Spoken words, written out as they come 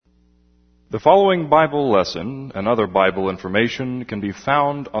The following Bible lesson and other Bible information can be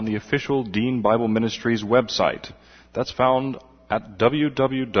found on the official Dean Bible Ministries website. That's found at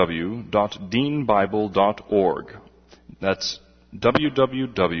www.deanbible.org. That's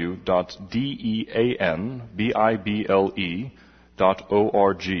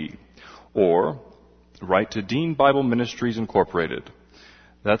www.deanbible.org. Or write to Dean Bible Ministries Incorporated.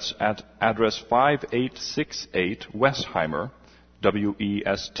 That's at address 5868 Westheimer,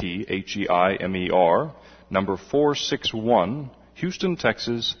 Westheimer, number 461, Houston,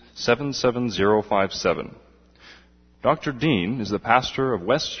 Texas 77057. Dr. Dean is the pastor of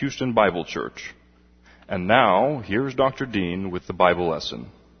West Houston Bible Church. And now, here's Dr. Dean with the Bible lesson.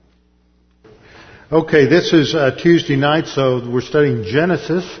 Okay, this is Tuesday night, so we're studying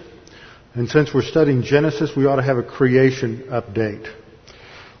Genesis. And since we're studying Genesis, we ought to have a creation update.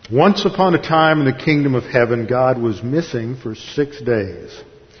 Once upon a time in the kingdom of heaven, God was missing for 6 days.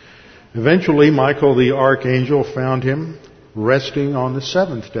 Eventually, Michael the archangel found him resting on the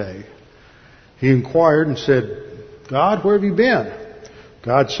seventh day. He inquired and said, "God, where have you been?"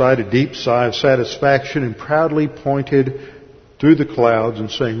 God sighed a deep sigh of satisfaction and proudly pointed through the clouds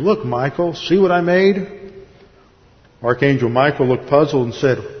and saying, "Look, Michael, see what I made?" Archangel Michael looked puzzled and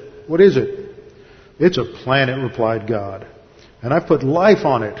said, "What is it?" "It's a planet," replied God. "And I've put life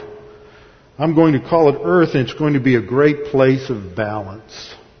on it. I'm going to call it Earth, and it's going to be a great place of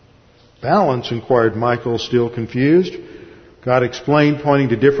balance." "Balance?" inquired Michael, still confused. God explained, pointing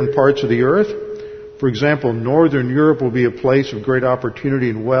to different parts of the earth. "For example, Northern Europe will be a place of great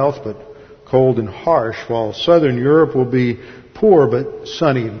opportunity and wealth, but cold and harsh, while Southern Europe will be poor, but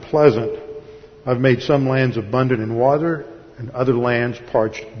sunny and pleasant. I've made some lands abundant in water, and other lands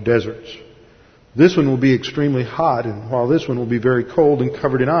parched deserts. This one will be extremely hot, and while this one will be very cold and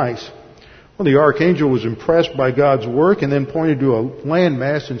covered in ice." Well, the archangel was impressed by God's work and then pointed to a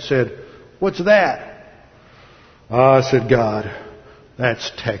landmass and said, "What's that?" "Ah," said God,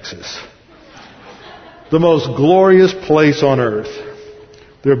 "that's Texas. The most glorious place on earth.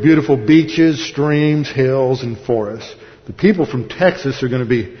 There are beautiful beaches, streams, hills, and forests. The people from Texas are going to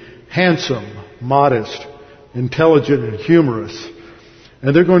be handsome, modest, intelligent, and humorous.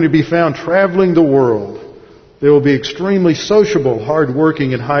 And they're going to be found traveling the world. They will be extremely sociable,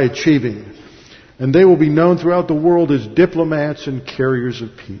 hardworking, and high-achieving. And they will be known throughout the world as diplomats and carriers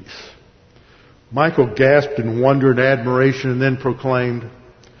of peace." Michael gasped in wonder and admiration and then proclaimed,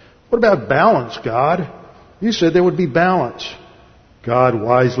 "What about balance, God? You said there would be balance." God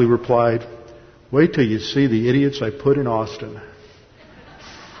wisely replied, "Wait till you see the idiots I put in Austin."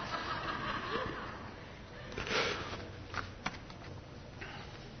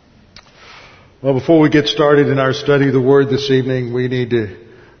 Well, before we get started in our study of the Word this evening, we need to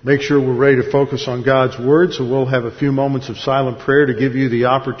make sure we're ready to focus on God's Word. So we'll have a few moments of silent prayer to give you the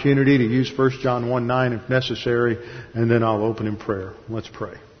opportunity to use 1 John 1:9 if necessary, and then I'll open in prayer. Let's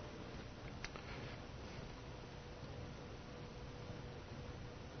pray.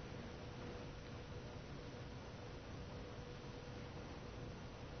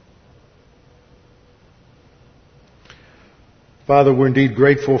 Father, we're indeed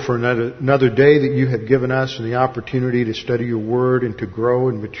grateful for another day that you have given us and the opportunity to study your word and to grow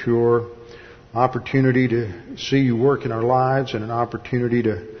and mature, opportunity to see you work in our lives, and an opportunity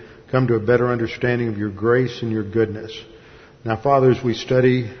to come to a better understanding of your grace and your goodness. Now, Father, as we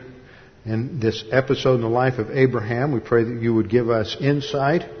study in this episode in the life of Abraham, we pray that you would give us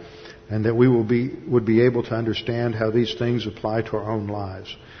insight and that we would be able to understand how these things apply to our own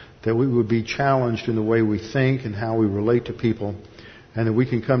lives. That we would be challenged in the way we think and how we relate to people, and that we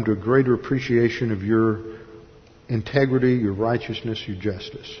can come to a greater appreciation of your integrity, your righteousness, your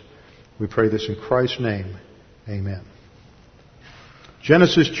justice. We pray this in Christ's name. Amen.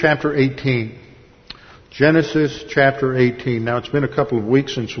 Genesis chapter 18. Genesis chapter 18. Now, it's been a couple of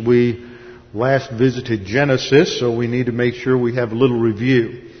weeks since we last visited Genesis, so we need to make sure we have a little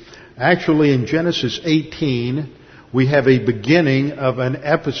review. Actually, in Genesis 18, we have a beginning of an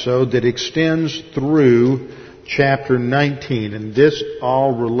episode that extends through chapter 19. And this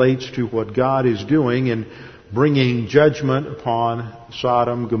all relates to what God is doing in bringing judgment upon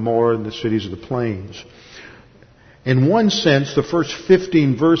Sodom, Gomorrah, and the cities of the plains. In one sense, the first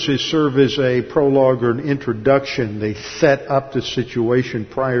 15 verses serve as a prologue or an introduction. They set up the situation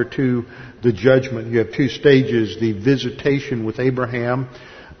prior to the judgment. You have two stages: the visitation with Abraham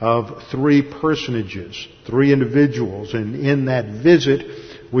of three personages, three individuals. And in that visit,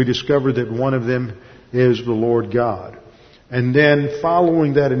 we discover that one of them is the Lord God. And then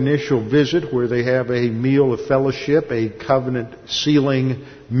following that initial visit, where they have a meal of fellowship, a covenant sealing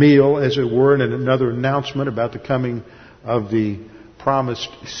meal, as it were, and another announcement about the coming of the promised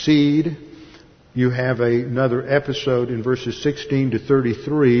seed, you have another episode in verses 16 to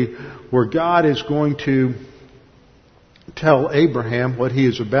 33 where God is going to tell Abraham what he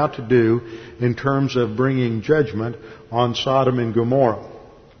is about to do in terms of bringing judgment on Sodom and Gomorrah.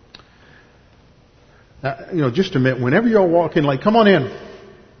 Now, just a minute. Whenever y'all walk in late, come on in.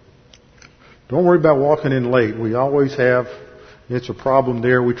 Don't worry about walking in late. We always have, it's a problem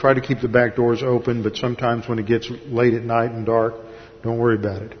there. We try to keep the back doors open, but sometimes when it gets late at night and dark, don't worry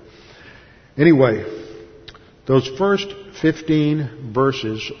about it. Anyway, those first 15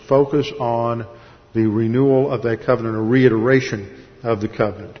 verses focus on the renewal of that covenant, a reiteration of the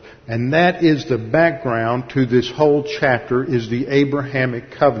covenant. And that is the background to this whole chapter, is the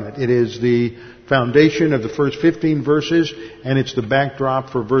Abrahamic covenant. It is the foundation of the first 15 verses, and it's the backdrop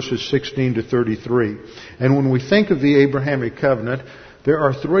for verses 16 to 33. And when we think of the Abrahamic covenant, there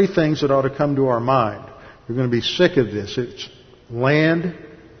are three things that ought to come to our mind. You're going to be sick of this. It's land,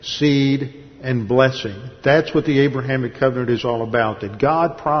 seed, and blessing. That's what the Abrahamic covenant is all about. That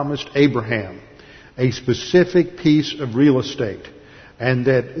God promised Abraham a specific piece of real estate, and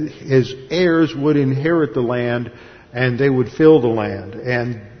that his heirs would inherit the land and they would fill the land.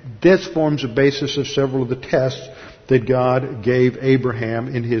 And this forms a basis of several of the tests that God gave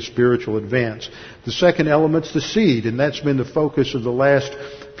Abraham in his spiritual advance. The second element's the seed, and that's been the focus of the last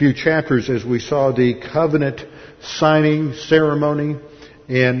few chapters as we saw the covenant signing ceremony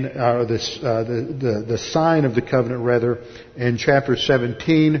in the sign of the covenant, rather, in chapter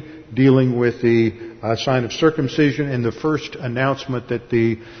 17, dealing with the sign of circumcision, and the first announcement that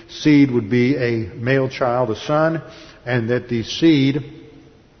the seed would be a male child, a son, and that the seed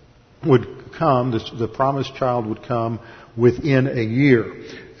would come, the promised child would come within a year.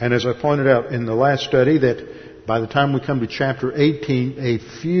 And as I pointed out in the last study, that by the time we come to chapter 18, a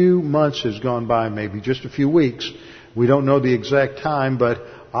few months has gone by, maybe just a few weeks. We don't know the exact time, but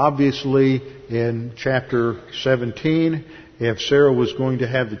obviously in chapter 17, if Sarah was going to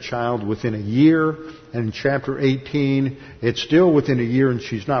have the child within a year, and in chapter 18, it's still within a year and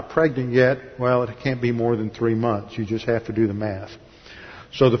she's not pregnant yet, well, it can't be more than 3 months. You just have to do the math.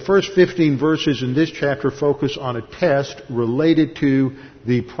 So the first 15 verses in this chapter focus on a test related to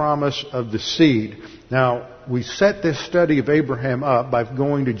the promise of the seed. Now, we set this study of Abraham up by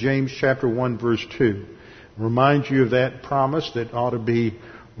going to James chapter 1 verse 2. Remind you of that promise that ought to be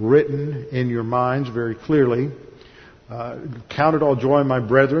written in your minds very clearly. Count it all joy, my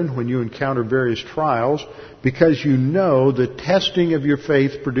brethren, when you encounter various trials, because you know the testing of your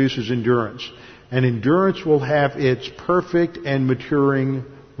faith produces endurance. And endurance will have its perfect and maturing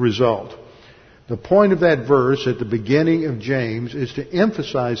result. The point of that verse at the beginning of James is to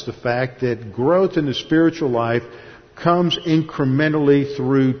emphasize the fact that growth in the spiritual life comes incrementally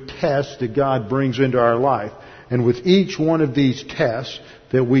through tests that God brings into our life. And with each one of these tests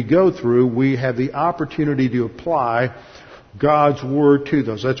that we go through, we have the opportunity to apply God's Word to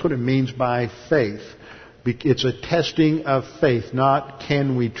those. That's what it means by faith. It's a testing of faith, not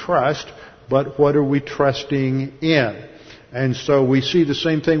can we trust, but what are we trusting in? And so we see the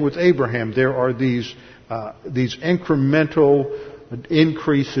same thing with Abraham. There are these incremental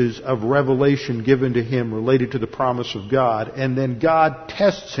increases of revelation given to him related to the promise of God, and then God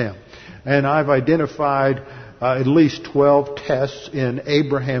tests him. And I've identified at least 12 tests in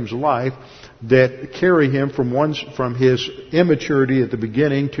Abraham's life that carry him from his immaturity at the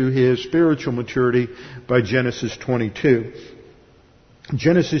beginning to his spiritual maturity by Genesis 22.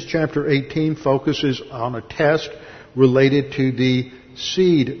 Genesis chapter 18 focuses on a test related to the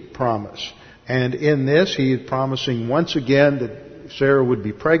seed promise. And in this, he is promising once again that Sarah would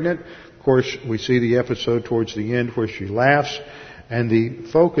be pregnant. Of course, we see the episode towards the end where she laughs. And the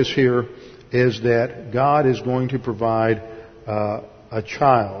focus here is that God is going to provide a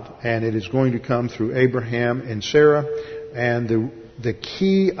child. And it is going to come through Abraham and Sarah. And the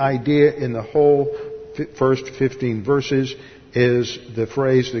key idea in the whole first 15 verses is the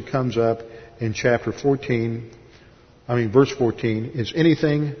phrase that comes up in verse 14, is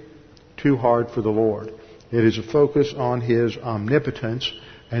anything too hard for the Lord? It is a focus on His omnipotence,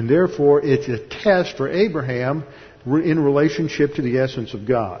 and therefore it's a test for Abraham in relationship to the essence of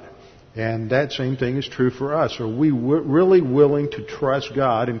God. And that same thing is true for us. Are we really willing to trust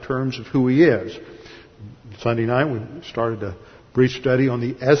God in terms of who He is? Sunday night we started a brief study on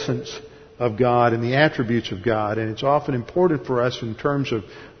the essence of God and the attributes of God. And it's often important for us in terms of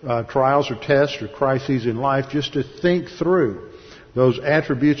trials or tests or crises in life just to think through those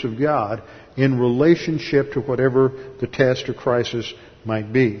attributes of God in relationship to whatever the test or crisis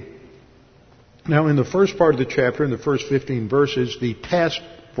might be. Now, in the first part of the chapter, in the first 15 verses, the test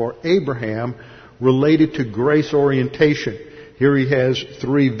for Abraham related to grace orientation. Here he has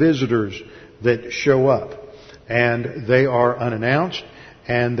 3 visitors that show up, and they are unannounced,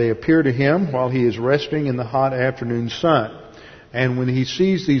 and they appear to him while he is resting in the hot afternoon sun. And when he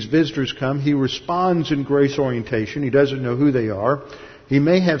sees these visitors come, he responds in grace orientation. He doesn't know who they are. He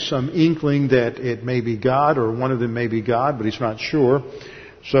may have some inkling that it may be God, or one of them may be God, but he's not sure.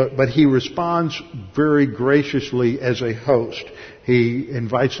 But he responds very graciously as a host. He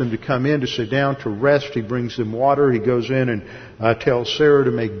invites them to come in to sit down, to rest. He brings them water. He goes in and tells Sarah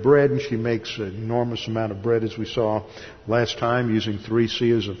to make bread, and she makes an enormous amount of bread, as we saw last time, using 3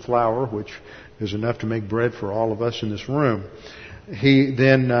 seahs of flour, which is enough to make bread for all of us in this room. He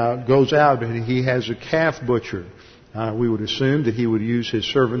then goes out and he has a calf butchered. We would assume that he would use his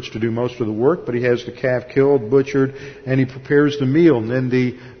servants to do most of the work, but he has the calf killed, butchered, and he prepares the meal, and then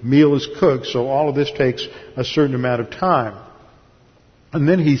the meal is cooked. So all of this takes a certain amount of time. And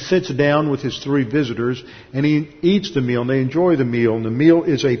then he sits down with his 3 visitors, and he eats the meal, and they enjoy the meal. And the meal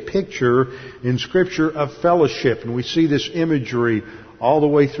is a picture in Scripture of fellowship. And we see this imagery all the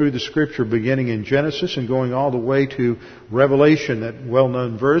way through the Scripture, beginning in Genesis and going all the way to Revelation. That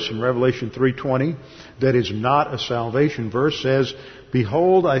well-known verse in Revelation 3:20, that is not a salvation verse, says,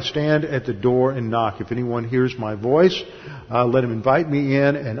 "Behold, I stand at the door and knock. If anyone hears my voice, let him invite me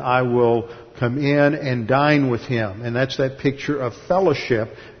in, and I will come in and dine with him." And that's that picture of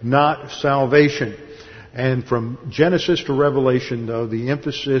fellowship, not salvation. And from Genesis to Revelation, though, the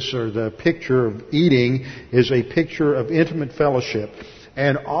emphasis or the picture of eating is a picture of intimate fellowship.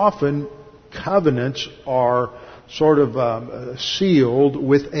 And often covenants are sort of sealed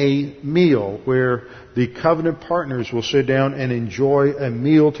with a meal, where the covenant partners will sit down and enjoy a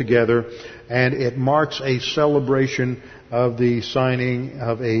meal together, and it marks a celebration of the signing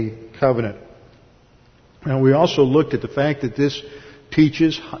of a covenant. Now, we also looked at the fact that this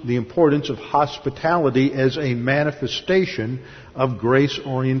teaches the importance of hospitality as a manifestation of grace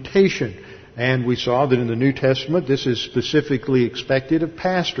orientation. And we saw that in the New Testament this is specifically expected of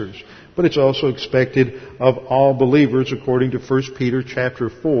pastors, but it's also expected of all believers according to 1 Peter chapter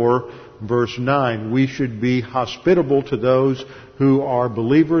 4 verse 9. We should be hospitable to those who are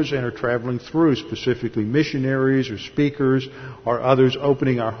believers and are traveling through, specifically missionaries or speakers or others,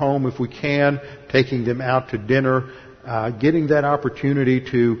 opening our home if we can, taking them out to dinner, getting that opportunity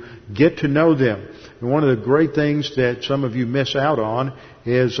to get to know them. And one of the great things that some of you miss out on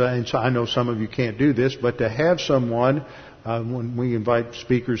is, and so I know some of you can't do this, but to have someone, when we invite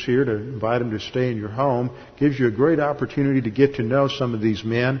speakers here, to invite them to stay in your home, gives you a great opportunity to get to know some of these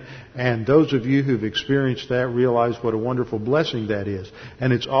men. And those of you who've experienced that realize what a wonderful blessing that is.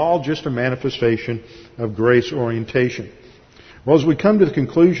 And it's all just a manifestation of grace orientation. Well, as we come to the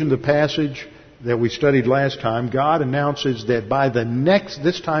conclusion of the passage that we studied last time, God announces that by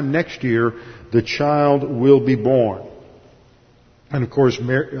this time next year, the child will be born. And of course,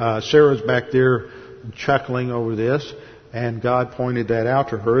 Sarah's back there chuckling over this, and God pointed that out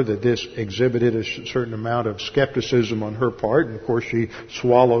to her, that this exhibited a certain amount of skepticism on her part. And of course, she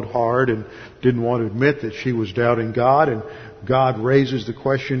swallowed hard and didn't want to admit that she was doubting God. And God raises the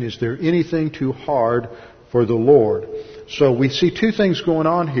question, is there anything too hard for the Lord? So we see 2 things going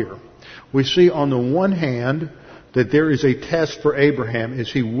on here. We see on the one hand that there is a test for Abraham.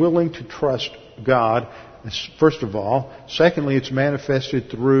 Is he willing to trust God, first of all? Secondly, it's manifested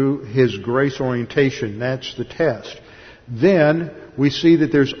through his grace orientation. That's the test. Then we see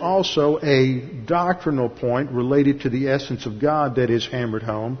that there's also a doctrinal point related to the essence of God that is hammered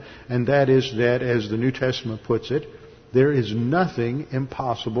home, and that is that, as the New Testament puts it, there is nothing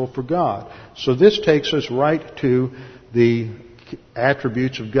impossible for God. So this takes us right to the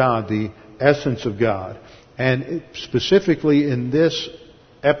attributes of God, the essence of God. And specifically in this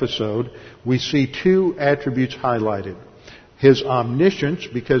episode, we see 2 attributes highlighted. His omniscience,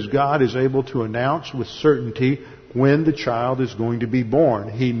 because God is able to announce with certainty when the child is going to be born.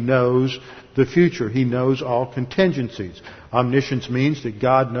 He knows the future. He knows all contingencies. Omniscience means that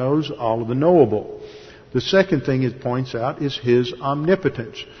God knows all of the knowable. The second thing it points out is his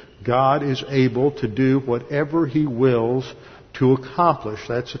omnipotence. God is able to do whatever he wills to accomplish.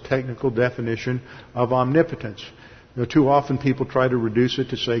 That's a technical definition of omnipotence. Too often people try to reduce it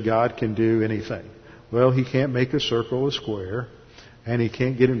to say God can do anything. Well, he can't make a circle a square, and he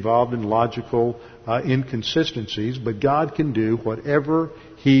can't get involved in logical inconsistencies, but God can do whatever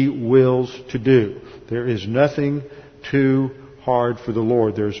he wills to do. There is nothing too hard for the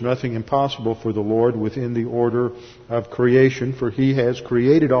Lord. There is nothing impossible for the Lord within the order of creation, for he has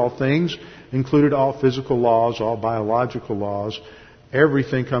created all things, included all physical laws, all biological laws.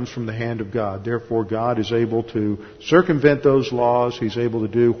 Everything comes from the hand of God. Therefore, God is able to circumvent those laws. He's able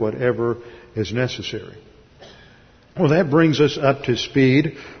to do whatever is necessary. Well, that brings us up to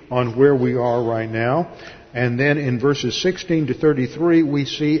speed on where we are right now. And then in verses 16 to 33, we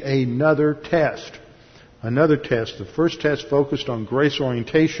see another test. Another test. The first test focused on grace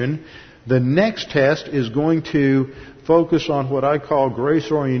orientation. The next test is going to focus on what I call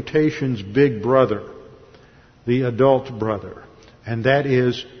grace orientation's big brother, the adult brother. And that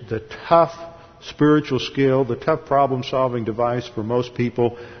is the tough spiritual skill, the tough problem-solving device for most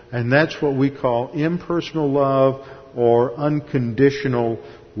people. And that's what we call impersonal love or unconditional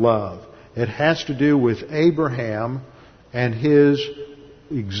love. It has to do with Abraham and his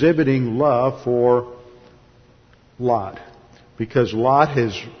exhibiting love for Lot. Because Lot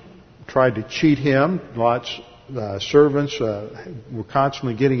has tried to cheat him. Lot's servants were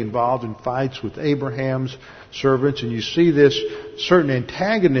constantly getting involved in fights with Abraham's servants. And you see this certain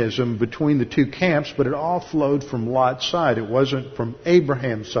antagonism between the two camps, but it all flowed from Lot's side. It wasn't from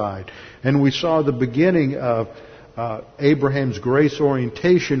Abraham's side. And we saw the beginning of Abraham's grace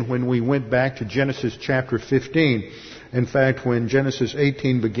orientation when we went back to Genesis chapter 15. In fact, when Genesis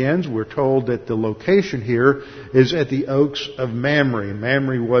 18 begins, we're told that the location here is at the Oaks of Mamre.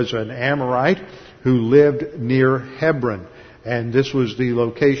 Mamre was an Amorite who lived near Hebron. And this was the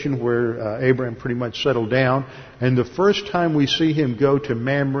location where Abraham pretty much settled down. And the first time we see him go to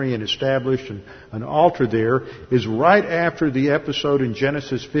Mamre and establish an altar there is right after the episode in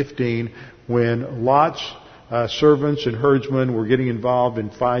Genesis 15 when Lot's servants and herdsmen were getting involved in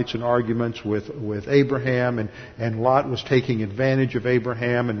fights and arguments with Abraham, and Lot was taking advantage of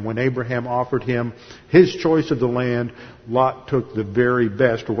Abraham. And when Abraham offered him his choice of the land, Lot took the very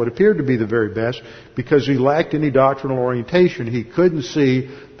best, or what appeared to be the very best, because he lacked any doctrinal orientation. He couldn't see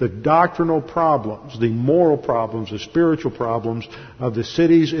the doctrinal problems, the moral problems, the spiritual problems of the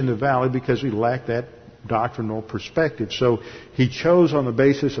cities in the valley because he lacked that doctrinal perspective. So he chose on the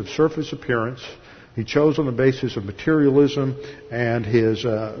basis of surface appearance. He chose on the basis of materialism and his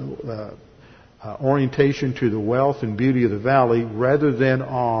orientation to the wealth and beauty of the valley rather than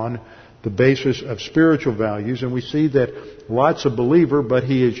on the basis of spiritual values. And we see that Lot's a believer, but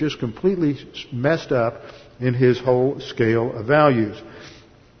he is just completely messed up in his whole scale of values.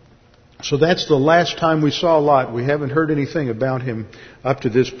 So that's the last time we saw Lot. We haven't heard anything about him up to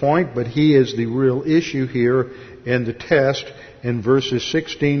this point, but he is the real issue here in the test in verses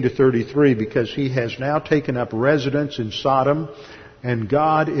 16 to 33, because he has now taken up residence in Sodom, and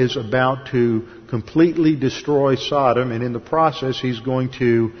God is about to completely destroy Sodom, and in the process he's going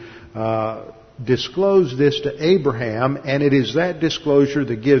to disclose this to Abraham, and it is that disclosure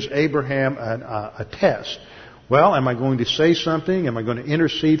that gives Abraham a test. Well, am I going to say something? Am I going to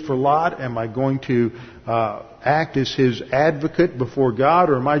intercede for Lot? Am I going to act as his advocate before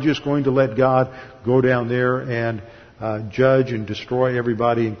God? Or am I just going to let God go down there and judge and destroy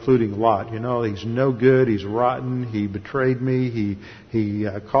everybody, including Lot? You know, he's no good. He's rotten. He betrayed me. He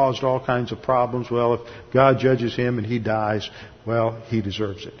caused all kinds of problems. Well, if God judges him and he dies, well, he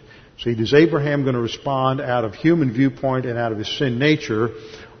deserves it. See, is Abraham going to respond out of human viewpoint and out of his sin nature?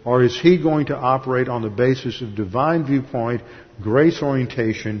 Or is he going to operate on the basis of divine viewpoint, grace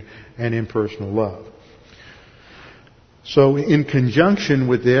orientation, and impersonal love? So in conjunction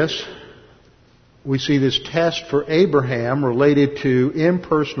with this, we see this test for Abraham related to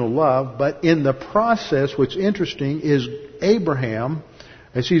impersonal love. But in the process, what's interesting is Abraham,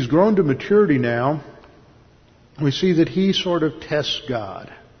 as he's grown to maturity now, we see that he sort of tests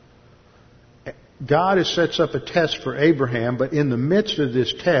God. God sets up a test for Abraham, but in the midst of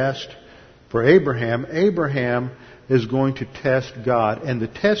this test for Abraham, Abraham is going to test God. And the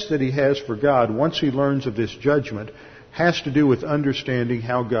test that he has for God, once he learns of this judgment, has to do with understanding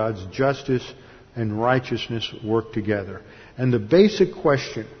how God's justice and righteousness work together. And the basic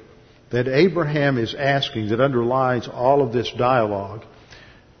question that Abraham is asking that underlies all of this dialogue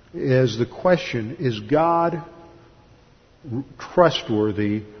is the question, is God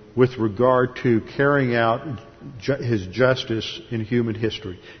trustworthy with regard to carrying out His justice in human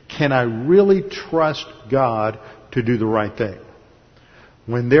history? Can I really trust God to do the right thing?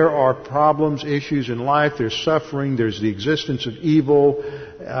 When there are problems, issues in life, there's suffering, there's the existence of evil,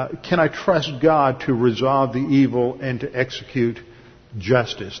 can I trust God to resolve the evil and to execute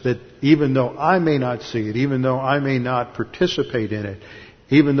justice? That even though I may not see it, even though I may not participate in it,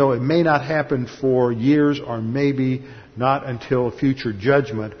 even though it may not happen for years or maybe not until a future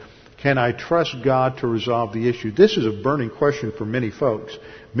judgment, can I trust God to resolve the issue? This is a burning question for many folks.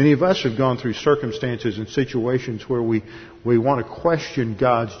 Many of us have gone through circumstances and situations where we want to question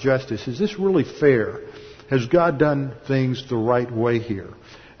God's justice. Is this really fair? Has God done things the right way here?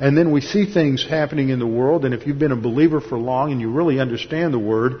 And then we see things happening in the world, and if you've been a believer for long and you really understand the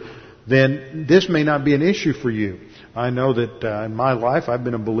Word, then this may not be an issue for you. I know that in my life I've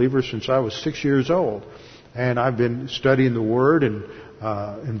been a believer since I was 6 years old. And I've been studying the Word and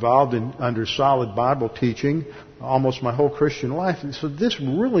involved under solid Bible teaching almost my whole Christian life. And so this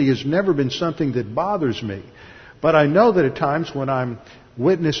really has never been something that bothers me. But I know that at times when I'm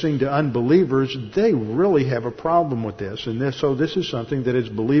witnessing to unbelievers, they really have a problem with this. And so this is something that as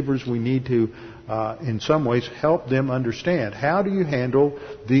believers we need to, in some ways, help them understand. How do you handle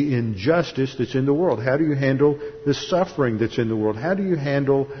the injustice that's in the world? How do you handle the suffering that's in the world? How do you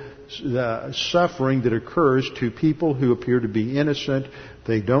handle the suffering that occurs to people who appear to be innocent?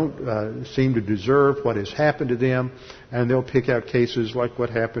 They don't seem to deserve what has happened to them, and they'll pick out cases like what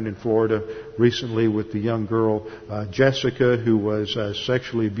happened in Florida recently with the young girl Jessica, who was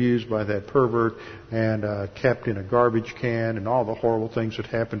sexually abused by that pervert and kept in a garbage can, and all the horrible things that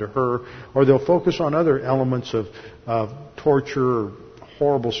happened to her. Or they'll focus on other elements of torture or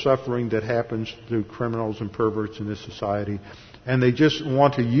horrible suffering that happens through criminals and perverts in this society. And they just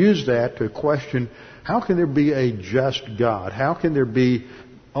want to use that to question, how can there be a just God? How can there be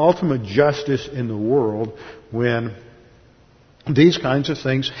ultimate justice in the world when these kinds of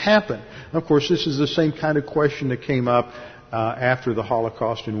things happen? Of course, this is the same kind of question that came up after the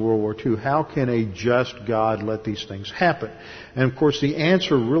Holocaust in World War II. How can a just God let these things happen? And of course, the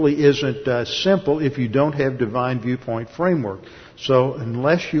answer really isn't simple if you don't have divine viewpoint framework. So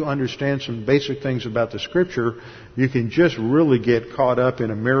unless you understand some basic things about the Scripture, you can just really get caught up in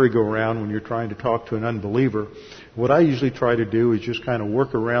a merry-go-round when you're trying to talk to an unbeliever. What I usually try to do is just kind of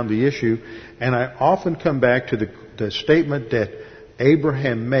work around the issue, and I often come back to the statement that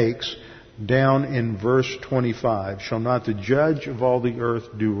Abraham makes down in verse 25. Shall not the judge of all the earth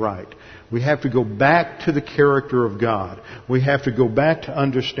do right? We have to go back to the character of God. We have to go back to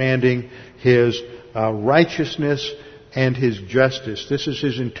understanding His righteousness and His justice. This is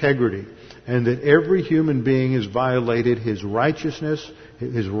His integrity. And that every human being has violated His righteousness,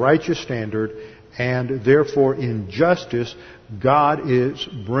 His righteous standard, and therefore in justice, God is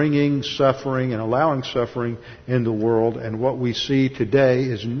bringing suffering and allowing suffering in the world. And what we see today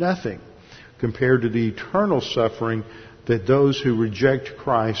is nothing compared to the eternal suffering that those who reject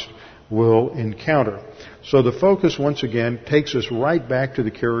Christ will encounter. So the focus, once again, takes us right back to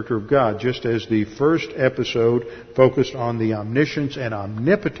the character of God. Just as the first episode focused on the omniscience and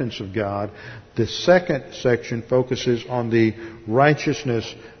omnipotence of God, the second section focuses on the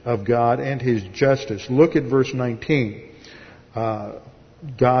righteousness of God and His justice. Look at verse 19.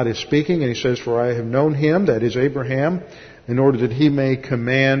 God is speaking, and He says, "For I have known him," that is Abraham, in order that he may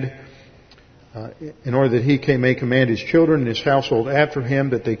command his children and his household after him,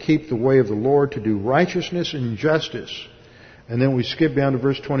 that they keep the way of the Lord to do righteousness and justice. And then we skip down to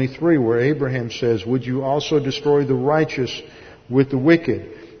verse 23 where Abraham says, "Would you also destroy the righteous with the wicked?"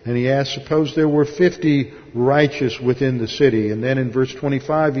 And he asks, suppose there were 50 righteous within the city. And then in verse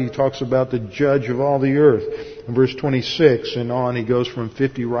 25 he talks about the judge of all the earth. In verse 26 and on he goes from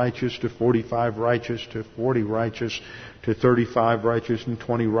 50 righteous to 45 righteous to 40 righteous to 35 righteous and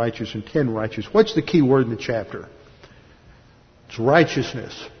 20 righteous and 10 righteous. What's the key word in the chapter? It's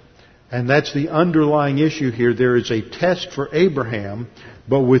righteousness. And that's the underlying issue here. There is a test for Abraham,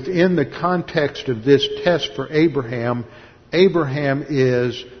 but within the context of this test for Abraham, Abraham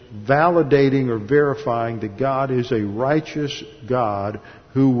is validating or verifying that God is a righteous God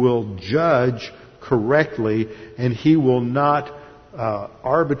who will judge correctly, and He will not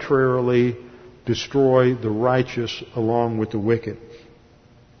arbitrarily destroy the righteous along with the wicked.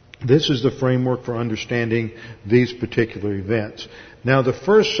 This is the framework for understanding these particular events. Now the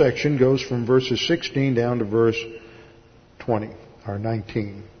first section goes from verses 16 down to verse 20, or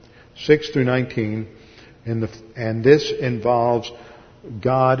 19. 6 through 19. And this involves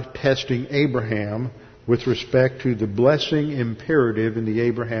God testing Abraham with respect to the blessing imperative in the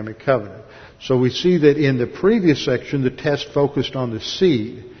Abrahamic covenant. So we see that in the previous section, the test focused on the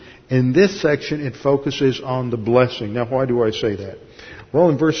seed. In this section, it focuses on the blessing. Now, why do I say that? Well,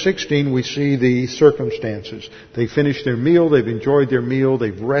 in verse 16, we see the circumstances. They finished their meal, they've enjoyed their meal,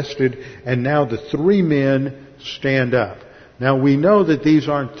 they've rested, and now the three men stand up. Now, we know that these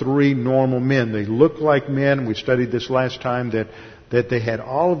aren't three normal men. They look like men. We studied this last time, that they had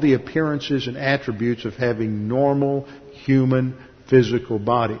all of the appearances and attributes of having normal human physical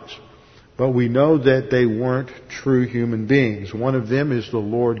bodies. But we know that they weren't true human beings. One of them is the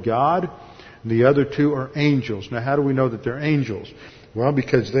Lord God, and the other two are angels. Now, how do we know that they're angels? Well,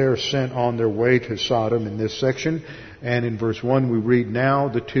 because they are sent on their way to Sodom in this section. And in verse 1 we read,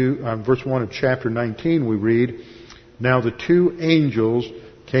 verse 1 of chapter 19 we read, "Now the two angels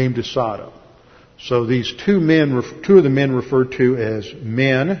came to Sodom." So these two of the men referred to as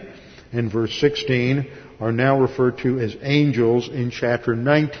men in verse 16 are now referred to as angels in chapter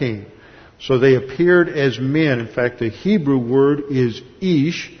 19. So they appeared as men. In fact, the Hebrew word is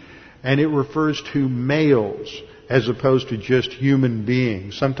ish, and it refers to males as opposed to just human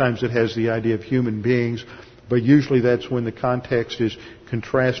beings. Sometimes it has the idea of human beings, but usually that's when the context is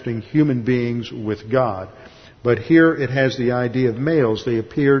contrasting human beings with God. But here it has the idea of males. They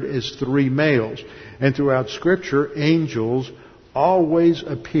appeared as three males. And throughout Scripture, angels always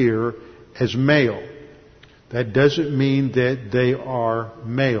appear as male. That doesn't mean that they are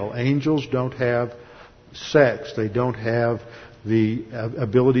male. Angels don't have sex. They don't have the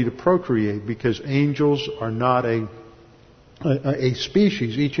ability to procreate because angels are not a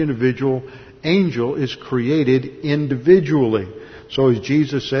species. Each individual angel is created individually. So as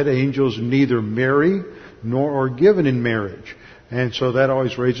Jesus said, angels neither marry nor are given in marriage. And so that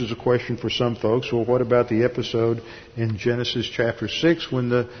always raises a question for some folks. Well, what about the episode in Genesis chapter 6 when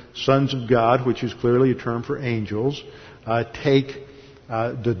the sons of God, which is clearly a term for angels, take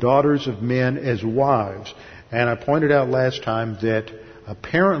the daughters of men as wives? And I pointed out last time that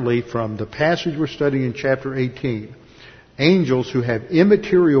apparently from the passage we're studying in chapter 18, angels who have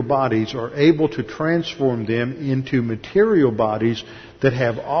immaterial bodies are able to transform them into material bodies that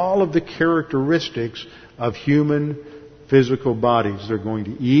have all of the characteristics of human physical bodies. They're going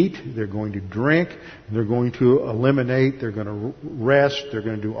to eat, they're going to drink, they're going to eliminate, they're going to rest, they're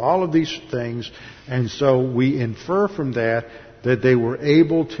going to do all of these things. And so we infer from that they were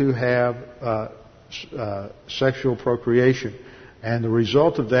able to have sexual procreation. And the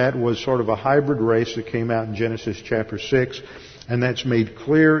result of that was sort of a hybrid race that came out in Genesis chapter 6. And that's made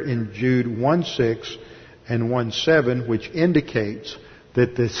clear in Jude 1:6 and 1:7, which indicates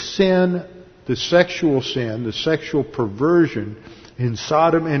that the sin, the sexual perversion in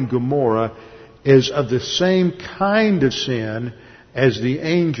Sodom and Gomorrah is of the same kind of sin as the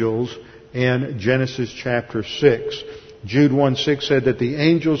angels in Genesis chapter 6. Jude 1:6 said that the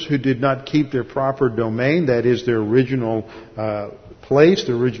angels who did not keep their proper domain, that is their original place,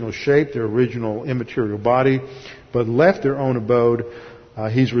 their original shape, their original immaterial body, but left their own abode,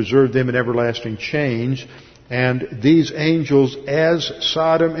 He's reserved them in everlasting chains. And these angels, as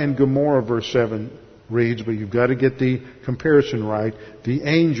Sodom and Gomorrah, verse 7 reads, but you've got to get the comparison right, the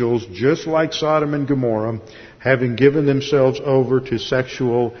angels, just like Sodom and Gomorrah, having given themselves over to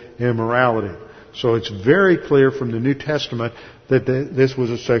sexual immorality. So it's very clear from the New Testament that this was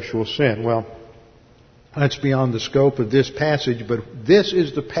a sexual sin. Well, that's beyond the scope of this passage, but this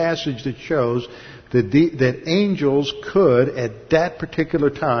is the passage that shows that angels could, at that particular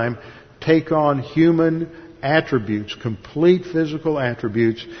time, take on human attributes, complete physical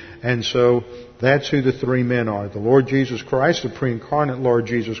attributes, and so that's who the three men are. The Lord Jesus Christ, the pre-incarnate Lord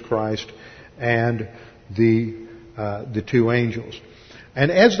Jesus Christ, and the two angels. And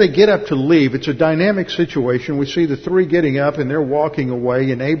as they get up to leave, it's a dynamic situation. We see the three getting up and they're walking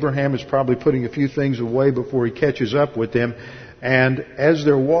away, and Abraham is probably putting a few things away before he catches up with them. And as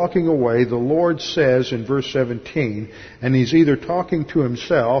they're walking away, the Lord says in verse 17, and he's either talking to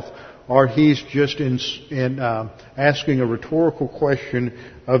himself or he's just asking a rhetorical question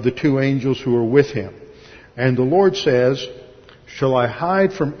of the two angels who are with him. And the Lord says, "Shall I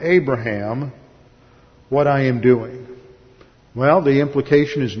hide from Abraham what I am doing?" Well, the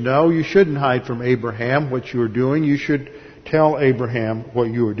implication is no, you shouldn't hide from Abraham what you are doing. You should tell Abraham what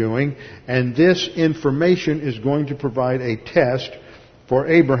you are doing. And this information is going to provide a test for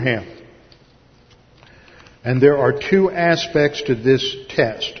Abraham. And there are two aspects to this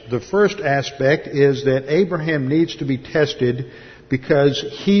test. The first aspect is that Abraham needs to be tested because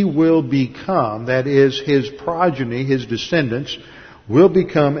he will become, that is, his progeny, his descendants, will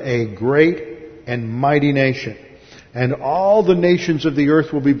become a great and mighty nation. And all the nations of the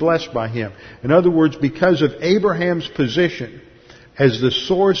earth will be blessed by him. In other words, because of Abraham's position as the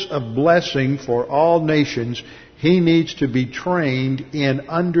source of blessing for all nations, he needs to be trained in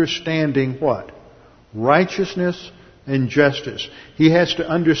understanding what? Righteousness and justice. He has to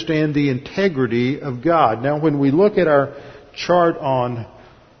understand the integrity of God. Now, when we look at our chart on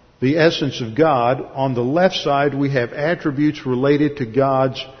the essence of God, on the left side we have attributes related to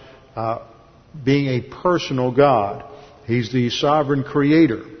God's being a personal God. He's the sovereign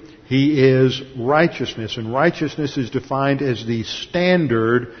creator. He is righteousness, and righteousness is defined as the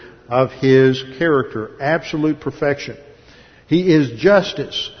standard of His character, absolute perfection. He is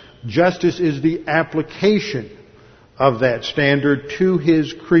justice. Justice is the application of that standard to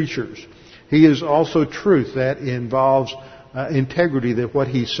His creatures. He is also truth. That involves integrity, that what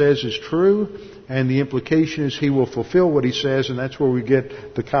He says is true, and the implication is He will fulfill what He says, and that's where we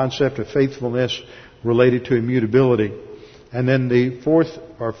get the concept of faithfulness related to immutability. And then the fourth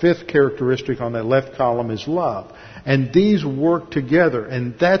or fifth characteristic on that left column is love. And these work together.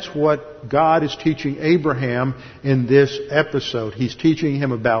 And that's what God is teaching Abraham in this episode. He's teaching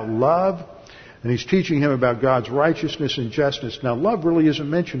him about love, and He's teaching him about God's righteousness and justice. Now, love really isn't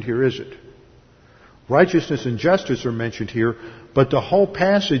mentioned here, is it? Righteousness and justice are mentioned here, but the whole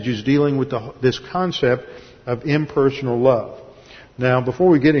passage is dealing with this concept of impersonal love. Now, before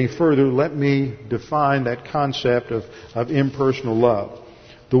we get any further, let me define that concept of impersonal love.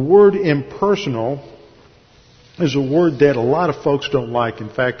 The word impersonal is a word that a lot of folks don't like. In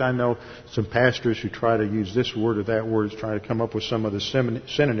fact, I know some pastors who try to use this word or that word, try to come up with some other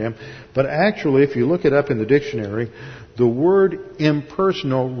synonym. But actually, if you look it up in the dictionary, the word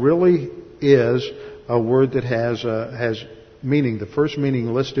impersonal really is a word that has meaning. The first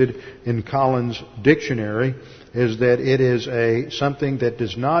meaning listed in Collins' dictionary is that it is something that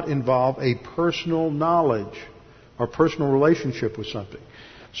does not involve a personal knowledge or personal relationship with something.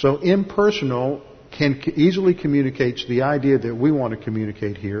 So impersonal easily communicates the idea that we want to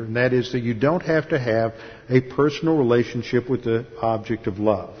communicate here, and that is that you don't have to have a personal relationship with the object of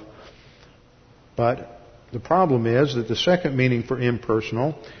love. But the problem is that the second meaning for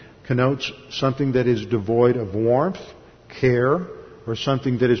impersonal connotes something that is devoid of warmth, care, or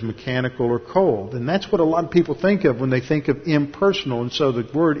something that is mechanical or cold. And that's what a lot of people think of when they think of impersonal. And so the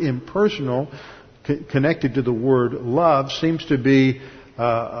word impersonal connected to the word love seems to be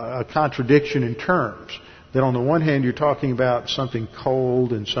a contradiction in terms. That on the one hand you're talking about something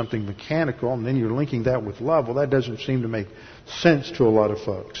cold and something mechanical, and then you're linking that with love. Well, that doesn't seem to make sense to a lot of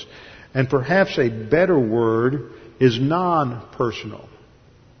folks. And perhaps a better word is non-personal.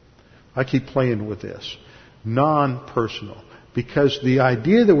 I keep playing with this. Non-personal. Because the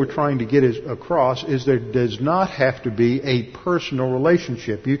idea that we're trying to get across is there does not have to be a personal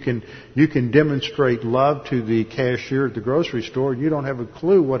relationship. You can demonstrate love to the cashier at the grocery store, and you don't have a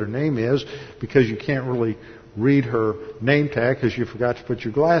clue what her name is because you can't really read her name tag because you forgot to put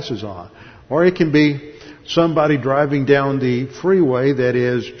your glasses on. Or it can be somebody driving down the freeway that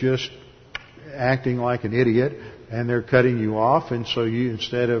is just acting like an idiot, and they're cutting you off, and so you,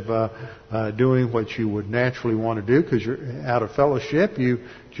 instead of doing what you would naturally want to do because you're out of fellowship, you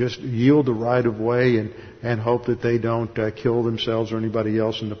just yield the right of way and hope that they don't kill themselves or anybody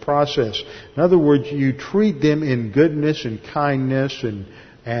else in the process. In other words, you treat them in goodness and kindness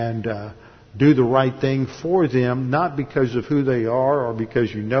and do the right thing for them, not because of who they are or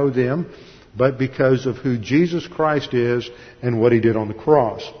because you know them, but because of who Jesus Christ is and what He did on the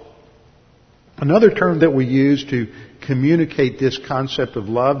cross. Another term that we use to communicate this concept of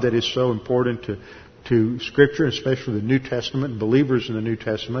love that is so important to Scripture, especially the New Testament and believers in the New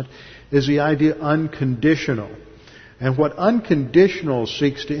Testament, is the idea unconditional. And what unconditional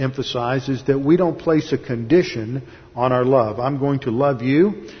seeks to emphasize is that we don't place a condition on our love. I'm going to love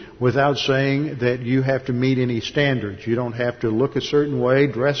you without saying that you have to meet any standards. You don't have to look a certain way,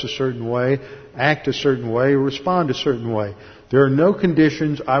 dress a certain way, act a certain way, or respond a certain way. There are no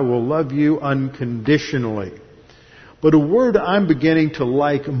conditions. I will love you unconditionally. But a word I'm beginning to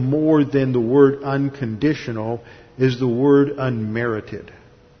like more than the word unconditional is the word unmerited.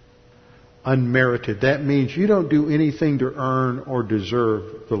 Unmerited. That means you don't do anything to earn or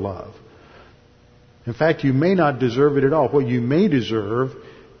deserve the love. In fact, you may not deserve it at all. What you may deserve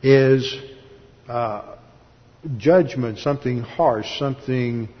is judgment, something harsh,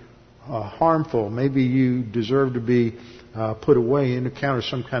 something harmful. Maybe you deserve to be put away and encounter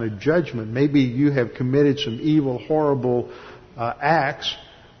some kind of judgment. Maybe you have committed some evil, horrible acts,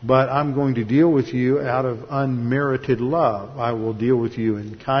 but I'm going to deal with you out of unmerited love. I will deal with you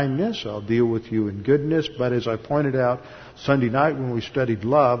in kindness. I'll deal with you in goodness. But as I pointed out Sunday night when we studied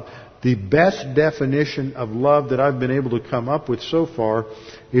love, the best definition of love that I've been able to come up with so far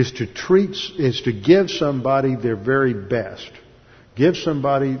is to give somebody their very best. Treat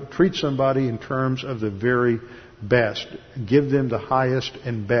somebody in terms of the very best. Give them the highest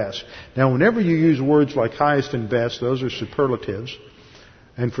and best. Now, whenever you use words like highest and best, those are superlatives.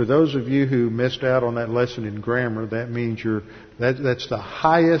 And for those of you who missed out on that lesson in grammar, that means that's the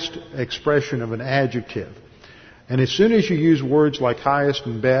highest expression of an adjective. And as soon as you use words like highest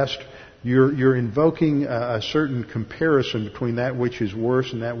and best, you're invoking a certain comparison between that which is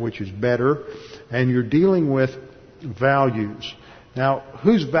worse and that which is better, and you're dealing with values. Now,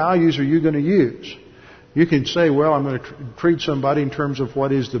 whose values are you going to use? You can say, well, I'm going to treat somebody in terms of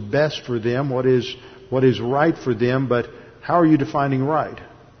what is the best for them, what is right for them, but how are you defining right?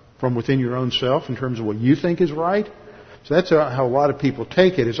 From within your own self in terms of what you think is right? So that's how a lot of people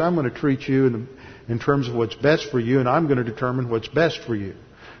take it, is I'm going to treat you in terms of what's best for you, and I'm going to determine what's best for you.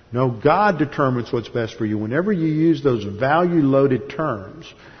 No, God determines what's best for you. Whenever you use those value-loaded terms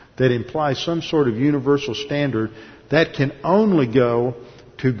that imply some sort of universal standard, that can only go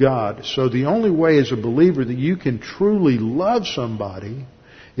to God. So the only way as a believer that you can truly love somebody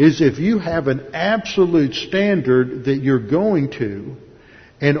is if you have an absolute standard that you're going to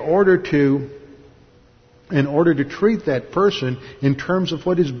in order to treat that person in terms of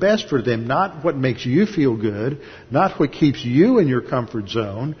what is best for them, not what makes you feel good, not what keeps you in your comfort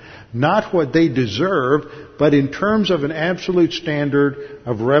zone, not what they deserve, but in terms of an absolute standard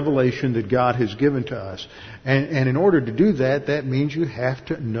of revelation that God has given to us. And in order to do that, that means you have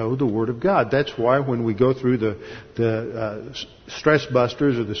to know the Word of God. That's why when we go through the stress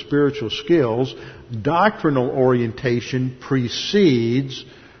busters or the spiritual skills, doctrinal orientation precedes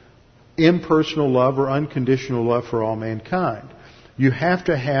impersonal love or unconditional love for all mankind. You have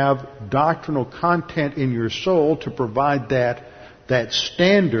to have doctrinal content in your soul to provide that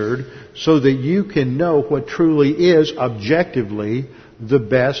standard so that you can know what truly is objectively the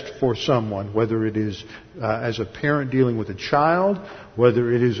best for someone, whether it is as a parent dealing with a child,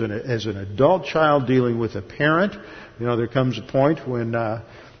 whether it is as an adult child dealing with a parent. You know, there comes a point when adult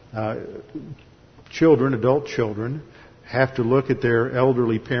children, have to look at their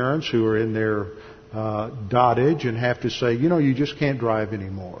elderly parents who are in their dotage and have to say, you just can't drive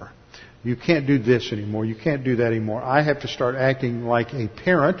anymore. You can't do this anymore. You can't do that anymore. I have to start acting like a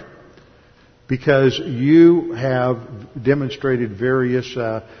parent because you have demonstrated various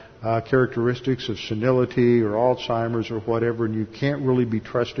characteristics of senility or Alzheimer's or whatever, and you can't really be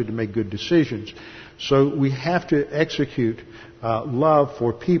trusted to make good decisions. So we have to execute love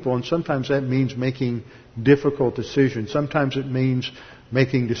for people, and sometimes that means making difficult decisions. Sometimes it means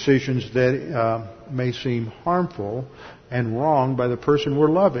making decisions that may seem harmful and wrong by the person we're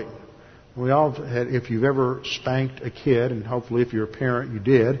loving. We all had, if you've ever spanked a kid, and hopefully if you're a parent you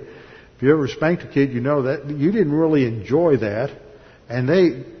did, if you ever spanked a kid, you know that you didn't really enjoy that, and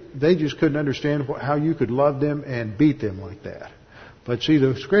they just couldn't understand how you could love them and beat them like that. But see,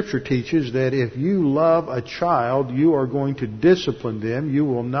 the Scripture teaches that if you love a child, you are going to discipline them. You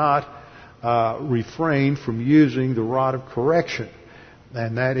will not refrain from using the rod of correction.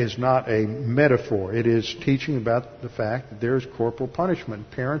 And that is not a metaphor. It is teaching about the fact that there is corporal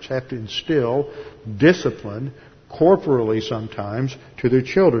punishment. Parents have to instill discipline corporally sometimes to their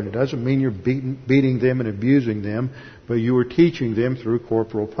children. It doesn't mean you're beating them and abusing them, but you are teaching them through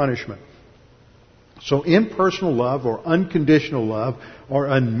corporal punishment. So impersonal love or unconditional love or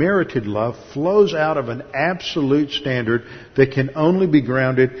unmerited love flows out of an absolute standard that can only be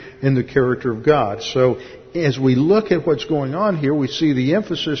grounded in the character of God. So as we look at what's going on here, we see the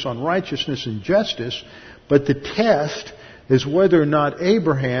emphasis on righteousness and justice, but the test is whether or not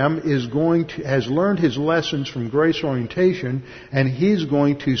Abraham has learned his lessons from grace orientation, and he's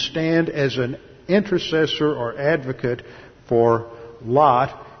going to stand as an intercessor or advocate for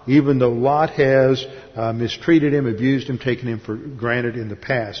Lot, even though Lot has mistreated him, abused him, taken him for granted in the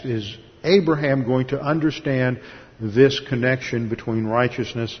past. Is Abraham going to understand this connection between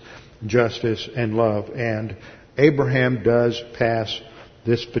righteousness, justice, and love? And Abraham does pass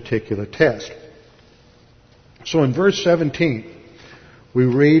this particular test. So in verse 17, we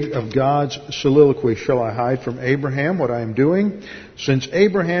read of God's soliloquy, "Shall I hide from Abraham what I am doing? Since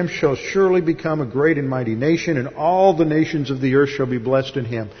Abraham shall surely become a great and mighty nation, and all the nations of the earth shall be blessed in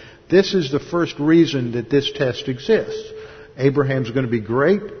him." This is the first reason that this test exists. Abraham's going to be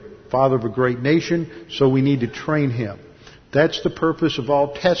great, father of a great nation, so we need to train him. That's the purpose of all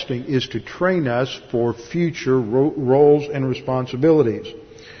testing, is to train us for future roles and responsibilities.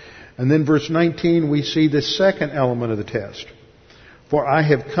 And then verse 19, we see the second element of the test. "For I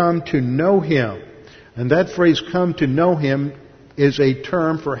have come to know him." And that phrase, "come to know him," is a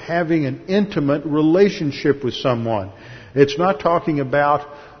term for having an intimate relationship with someone. It's not talking about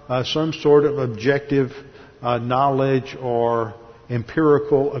some sort of objective knowledge or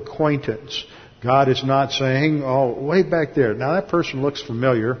empirical acquaintance. God is not saying, "Oh, way back there, now that person looks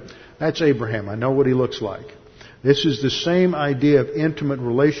familiar. That's Abraham. I know what he looks like." This is the same idea of intimate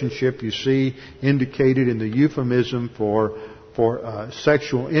relationship you see indicated in the euphemism for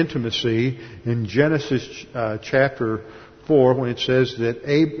sexual intimacy in Genesis chapter 4, when it says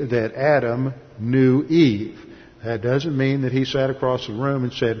that Adam knew Eve. That doesn't mean that he sat across the room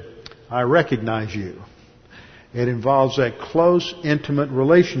and said, "I recognize you." It involves that close, intimate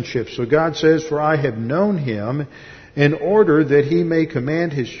relationship. So God says, "For I have known him in order that he may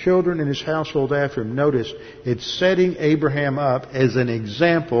command his children and his household after him." Notice, it's setting Abraham up as an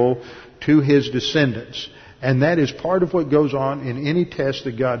example to his descendants. And that is part of what goes on in any test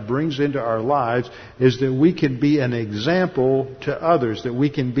that God brings into our lives, is that we can be an example to others, that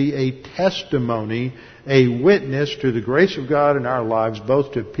we can be a testimony, a witness to the grace of God in our lives,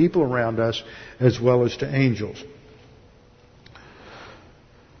 both to people around us as well as to angels.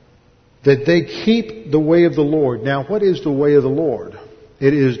 That they keep the way of the Lord. Now, what is the way of the Lord?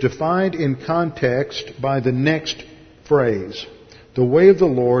 It is defined in context by the next phrase. The way of the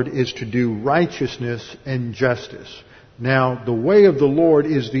Lord is to do righteousness and justice. Now, the way of the Lord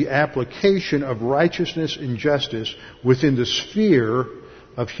is the application of righteousness and justice within the sphere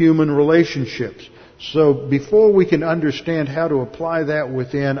of human relationships. So before we can understand how to apply that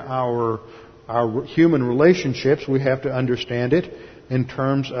within our human relationships, we have to understand it in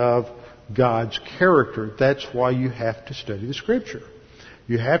terms of God's character. That's why you have to study the Scripture.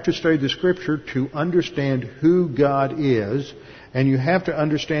 You have to study the Scripture to understand who God is, and you have to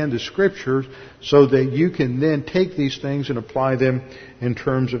understand the Scriptures so that you can then take these things and apply them in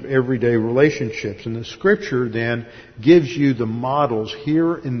terms of everyday relationships. And the Scripture then gives you the models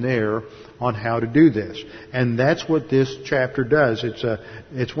here and there on how to do this. And that's what this chapter does.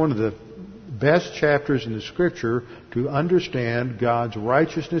 It's one of the best chapters in the Scripture to understand God's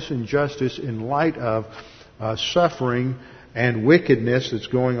righteousness and justice in light of suffering and wickedness that's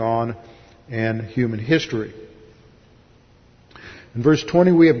going on in human history. In verse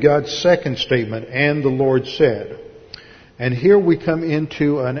 20 we have God's second statement, and the Lord said. And here we come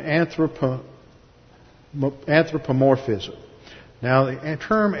into an anthropomorphism. Now the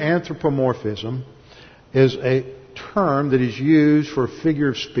term anthropomorphism is a term that is used for a figure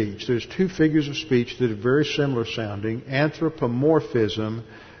of speech. There's two figures of speech that are very similar sounding, anthropomorphism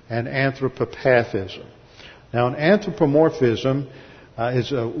and anthropopathism. Now an anthropomorphism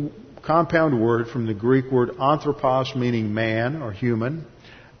is a compound word from the Greek word anthropos, meaning man or human,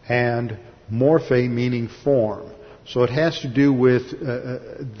 and morphe, meaning form. So it has to do with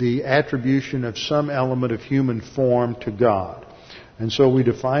the attribution of some element of human form to God. And so we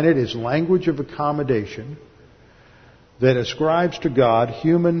define it as language of accommodation that ascribes to God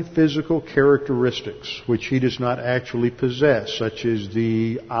human physical characteristics which He does not actually possess, such as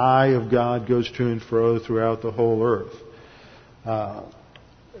the eye of God goes to and fro throughout the whole earth.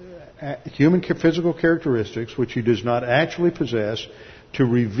 Human physical characteristics which He does not actually possess, to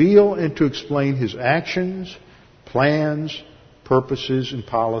reveal and to explain His actions, plans, purposes, and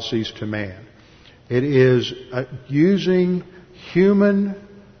policies to man. It is using human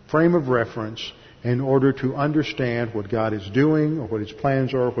frame of reference in order to understand what God is doing, or what His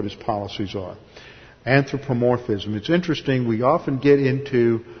plans are, or what His policies are. Anthropomorphism. It's interesting, we often get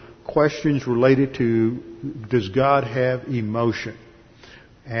into questions related to, does God have emotion?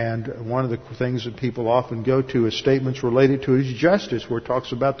 And one of the things that people often go to is statements related to His justice, where it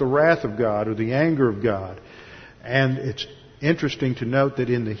talks about the wrath of God or the anger of God. And it's interesting to note that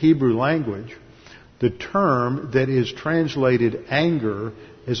in the Hebrew language, the term that is translated anger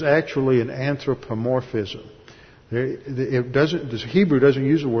is actually an anthropomorphism. The Hebrew doesn't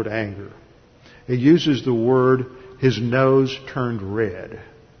use the word anger. It uses the word, his nose turned red.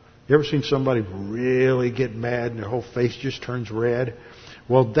 You ever seen somebody really get mad and their whole face just turns red?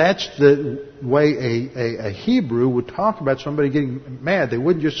 Well, that's the way a Hebrew would talk about somebody getting mad. They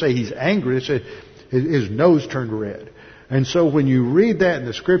wouldn't just say he's angry. They say his nose turned red. And so when you read that in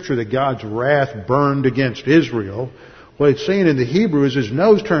the Scripture, that God's wrath burned against Israel, what it's saying in the Hebrew is his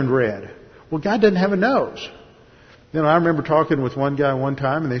nose turned red. Well, God doesn't have a nose. You know, I remember talking with one guy one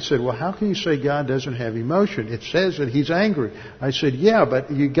time, and they said, well, how can you say God doesn't have emotion? It says that He's angry. I said, yeah,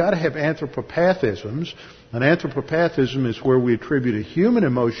 but you got to have anthropopathisms. An anthropopathism is where we attribute a human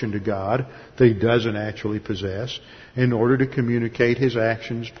emotion to God that He doesn't actually possess in order to communicate His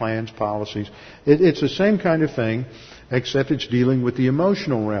actions, plans, policies. It's the same kind of thing, except it's dealing with the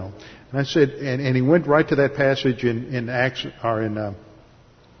emotional realm. And I said, and he went right to that passage in Exodus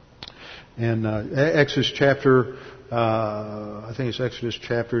chapter, I think it's Exodus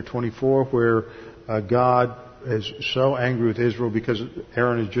chapter 24, where God is so angry with Israel because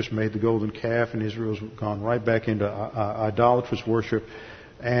Aaron has just made the golden calf, and Israel's gone right back into idolatrous worship.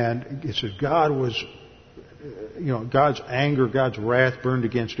 And it says God's anger, God's wrath burned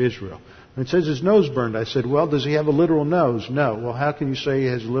against Israel. And it says his nose burned. I said, well, does he have a literal nose? No. Well, how can you say he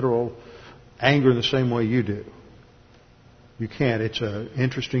has literal anger in the same way you do? You can't. It's an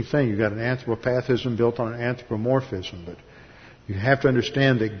interesting thing. You've got an anthropopathism built on an anthropomorphism. But you have to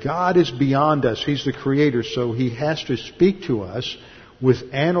understand that God is beyond us. He's the Creator, so He has to speak to us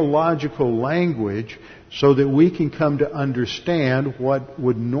with analogical language so that we can come to understand what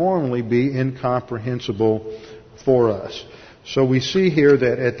would normally be incomprehensible for us. So we see here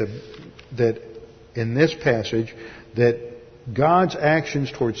that in this passage that God's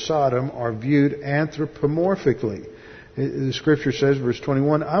actions towards Sodom are viewed anthropomorphically. The Scripture says, verse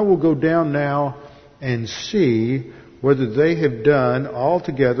 21, I will go down now and see whether they have done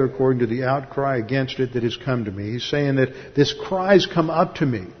altogether according to the outcry against it that has come to me. He's saying that this cry's come up to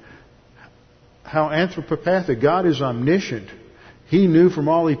me. How anthropopathic. God is omniscient. He knew from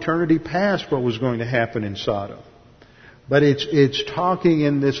all eternity past what was going to happen in Sodom. But it's talking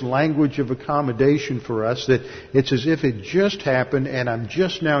in this language of accommodation for us, that it's as if it just happened and I'm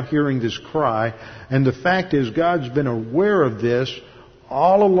just now hearing this cry. And the fact is, God's been aware of this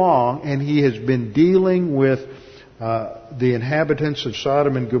all along, and He has been dealing with the inhabitants of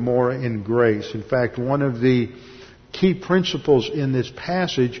Sodom and Gomorrah in grace. In fact, one of the key principles in this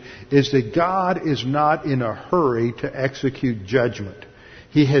passage is that God is not in a hurry to execute judgment.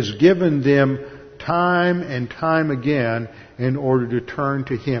 He has given them time and time again in order to turn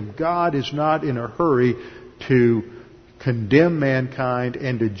to Him. God is not in a hurry to condemn mankind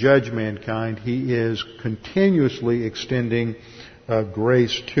and to judge mankind. He is continuously extending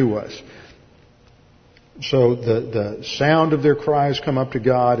grace to us. So the sound of their cries come up to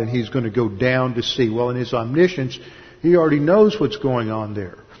God, and He's going to go down to see. Well, in His omniscience, He already knows what's going on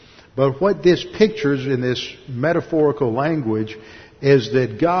there. But what this pictures in this metaphorical language is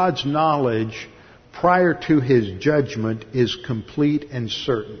that God's knowledge prior to His judgment is complete and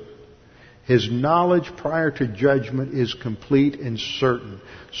certain. His knowledge prior to judgment is complete and certain.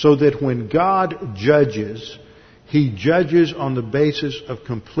 So that when God judges, He judges on the basis of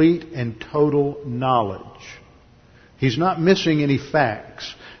complete and total knowledge. He's not missing any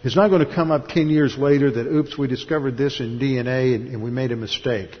facts. It's not going to come up 10 years later that, oops, we discovered this in DNA and we made a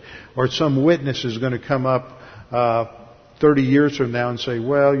mistake. Or some witness is going to come up 30 years from now and say,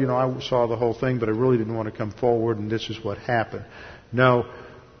 well, I saw the whole thing, but I really didn't want to come forward, and this is what happened. No,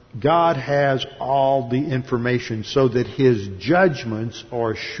 God has all the information so that His judgments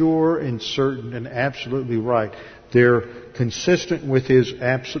are sure and certain and absolutely right. They're consistent with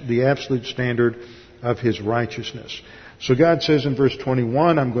the absolute standard of His righteousness. So God says in verse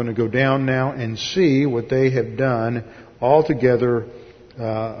 21, I'm going to go down now and see what they have done altogether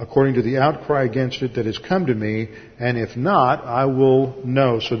according to the outcry against it that has come to me, and if not, I will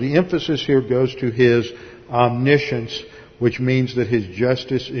know. So the emphasis here goes to His omniscience, which means that His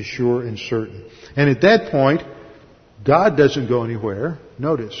justice is sure and certain. And at that point, God doesn't go anywhere.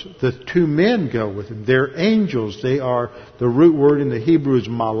 Notice, the two men go with Him. They're angels. They are, the root word in the Hebrew is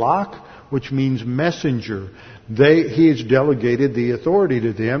malach, which means messenger. He has delegated the authority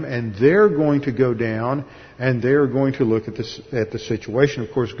to them, and they're going to go down and they're going to look at the situation.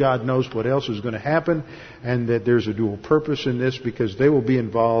 Of course, God knows what else is going to happen, and that there's a dual purpose in this because they will be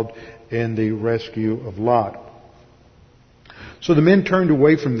involved in the rescue of Lot. So the men turned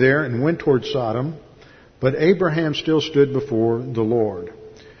away from there and went toward Sodom, but Abraham still stood before the Lord.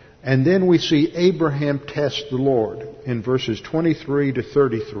 And then we see Abraham test the Lord in verses 23 to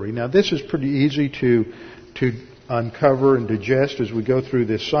 33. Now this is pretty easy to uncover and digest as we go through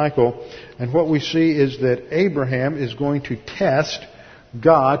this cycle. And what we see is that Abraham is going to test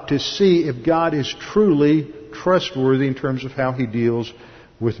God to see if God is truly trustworthy in terms of how He deals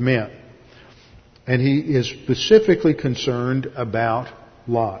with men. And he is specifically concerned about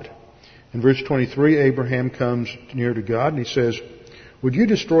Lot. In verse 23, Abraham comes near to God and he says, would you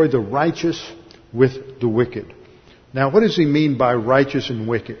destroy the righteous with the wicked? Now, what does he mean by righteous and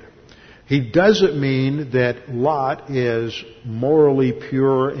wicked? He doesn't mean that Lot is morally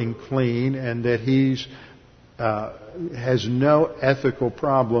pure and clean and that he's has no ethical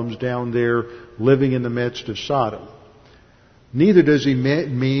problems down there living in the midst of Sodom. Neither does he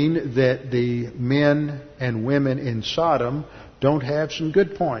mean that the men and women in Sodom don't have some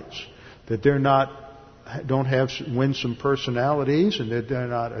good points, that don't have winsome personalities, and that they're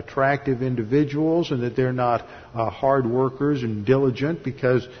not attractive individuals, and that they're not hard workers and diligent,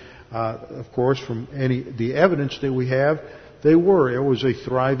 because of course, from the evidence that we have, they were. It was a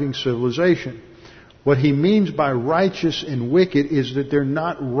thriving civilization. What he means by righteous and wicked is that they're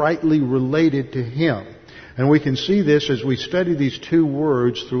not rightly related to Him. And we can see this as we study these two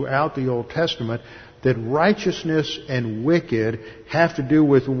words throughout the Old Testament, that righteousness and wicked have to do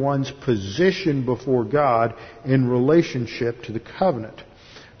with one's position before God in relationship to the covenant.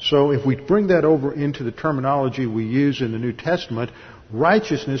 So if we bring that over into the terminology we use in the New Testament,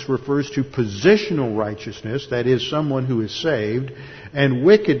 righteousness refers to positional righteousness, that is, someone who is saved, and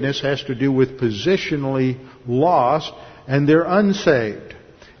wickedness has to do with positionally lost, and they're unsaved.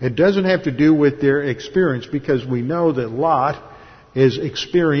 It doesn't have to do with their experience, because we know that Lot is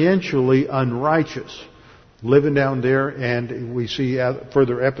experientially unrighteous. living down there, and we see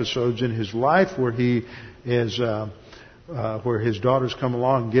further episodes in his life where he is, where his daughters come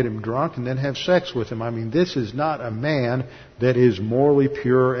along and get him drunk and then have sex with him. I mean, this is not a man that is morally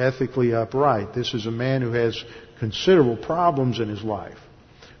pure, ethically upright. This is a man who has considerable problems in his life.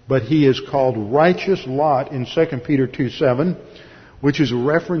 But he is called righteous Lot in 2 Peter 2:7, which is a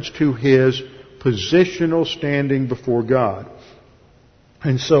reference to his positional standing before God.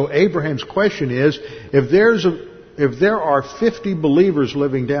 And so Abraham's question is, if there are 50 believers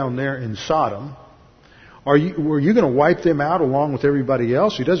living down there in Sodom, were you going to wipe them out along with everybody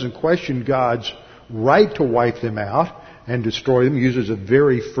else? He doesn't question God's right to wipe them out and destroy them. He uses a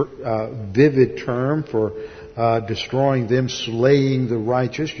very vivid term for destroying them, slaying the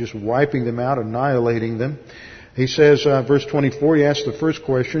righteous, just wiping them out, annihilating them. He says, verse 24, he asks the first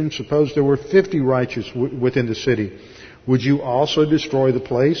question, suppose there were 50 righteous within the city. Would you also destroy the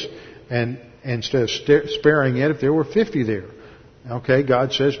place and instead of sparing it if there were 50 there? Okay,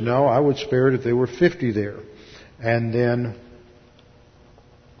 God says, no, I would spare it if there were 50 there. And then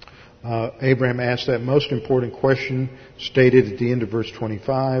Abraham asked that most important question stated at the end of verse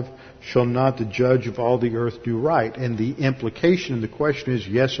 25, shall not the judge of all the earth do right? And the implication of the question is,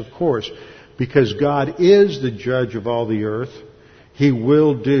 yes, of course. Because God is the judge of all the earth, He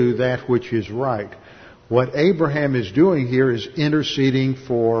will do that which is right. What Abraham is doing here is interceding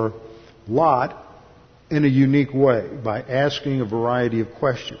for Lot in a unique way by asking a variety of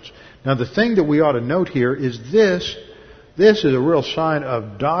questions. Now the thing that we ought to note here is this is a real sign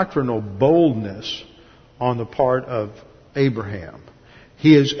of doctrinal boldness on the part of Abraham.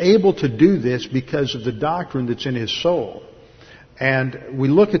 He is able to do this because of the doctrine that's in his soul. And we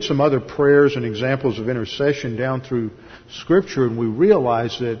look at some other prayers and examples of intercession down through Scripture, and we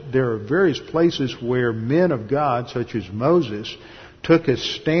realize that there are various places where men of God, such as Moses, took a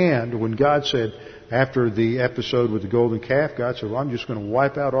stand when God said, after the episode with the golden calf, God said, well, I'm just going to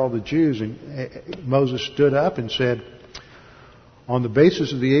wipe out all the Jews. And Moses stood up and said, on the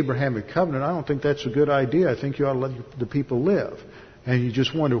basis of the Abrahamic covenant, I don't think that's a good idea. I think you ought to let the people live. And you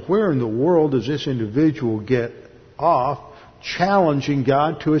just wonder, where in the world does this individual get off challenging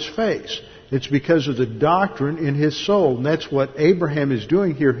God to His face? It's because of the doctrine in his soul. And that's what Abraham is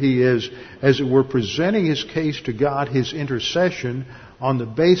doing here. He is, as it were, presenting his case to God, his intercession, on the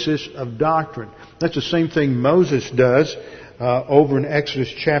basis of doctrine. That's the same thing Moses does over in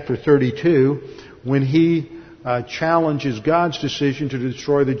Exodus chapter 32 when he challenges God's decision to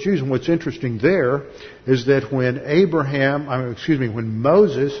destroy the Jews. And what's interesting there is that when when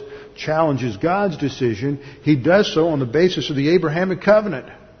Moses challenges God's decision, he does so on the basis of the Abrahamic covenant.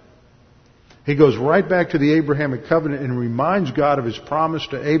 He goes right back to the Abrahamic covenant and reminds God of His promise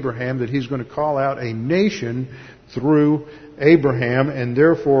to Abraham that He's going to call out a nation through Abraham, and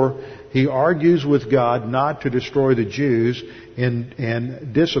therefore he argues with God not to destroy the Jews in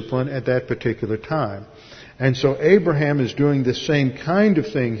discipline at that particular time. And so Abraham is doing the same kind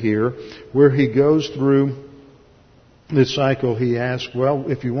of thing here, where he goes through this cycle. He asks, well,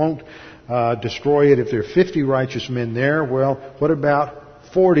 if you won't destroy it, if there are 50 righteous men there, well, what about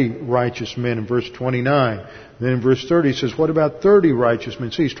 40 righteous men in verse 29? Then in verse 30 he says, what about 30 righteous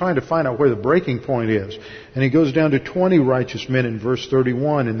men? See, he's trying to find out where the breaking point is. And he goes down to 20 righteous men in verse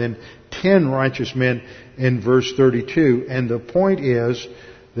 31, and then 10 righteous men in verse 32. And the point is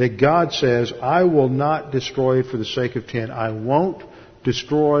that God says, I will not destroy it for the sake of 10. I won't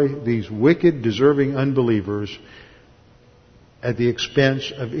destroy these wicked, deserving unbelievers at the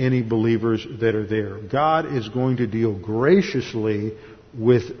expense of any believers that are there. God is going to deal graciously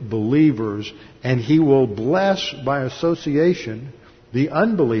with believers, and He will bless by association the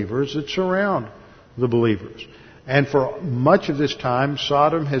unbelievers that surround the believers. And for much of this time,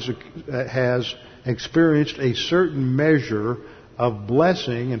 Sodom has experienced a certain measure of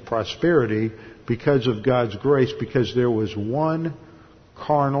blessing and prosperity because of God's grace, because there was one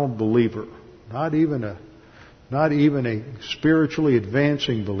carnal believer, not even a spiritually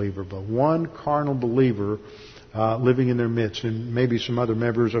advancing believer, but one carnal believer living in their midst. And maybe some other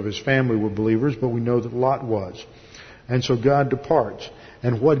members of his family were believers, but we know that Lot was. And so God departs.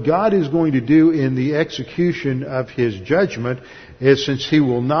 And what God is going to do in the execution of His judgment is, since He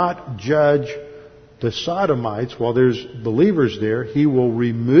will not judge the Sodomites while there's believers there, He will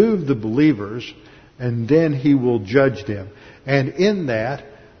remove the believers and then He will judge them. And in that,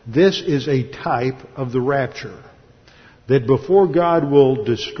 this is a type of the rapture. That before God will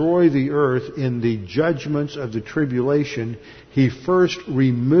destroy the earth in the judgments of the tribulation, He first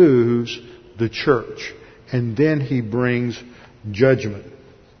removes the church, and then He brings judgment.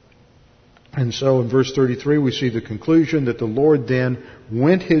 And so in verse 33 we see the conclusion that the Lord then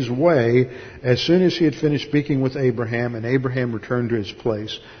went his way as soon as he had finished speaking with Abraham, and Abraham returned to his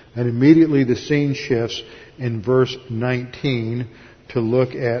place. And immediately the scene shifts in verse 19 to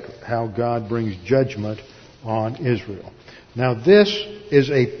look at how God brings judgment on Israel. Now this is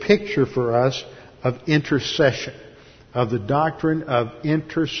a picture for us of intercession, of the doctrine of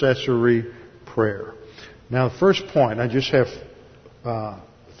intercessory prayer. Now the first point, I just have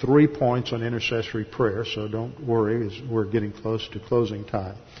 3 points on intercessory prayer, so don't worry as we're getting close to closing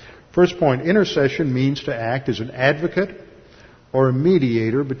time. First point, intercession means to act as an advocate or a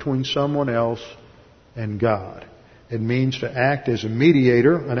mediator between someone else and God. It means to act as a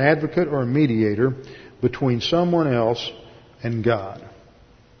mediator, an advocate or a mediator between someone else and God.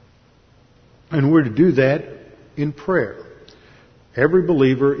 And we're to do that in prayer. Every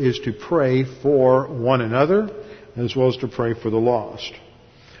believer is to pray for one another as well as to pray for the lost.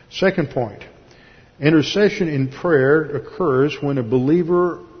 Second point, intercession in prayer occurs when a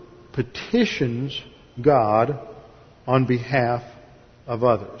believer petitions God on behalf of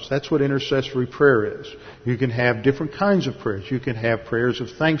others. That's what intercessory prayer is. You can have different kinds of prayers. You can have prayers of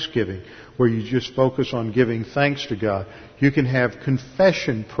thanksgiving, where you just focus on giving thanks to God. You can have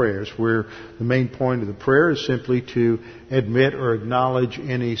confession prayers, where the main point of the prayer is simply to admit or acknowledge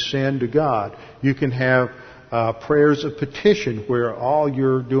any sin to God. You can have prayers of petition, where all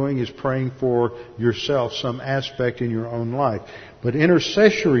you're doing is praying for yourself, some aspect in your own life. But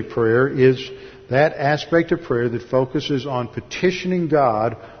intercessory prayer is that aspect of prayer that focuses on petitioning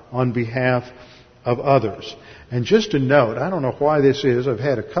God on behalf of others. And just a note, I don't know why this is. I've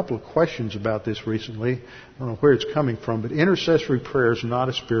had a couple of questions about this recently. I don't know where it's coming from, but intercessory prayer is not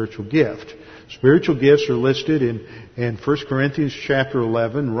a spiritual gift. Spiritual gifts are listed in 1 Corinthians chapter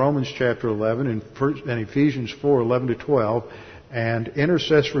 11, Romans chapter 11, and Ephesians 4, 11 to 12. And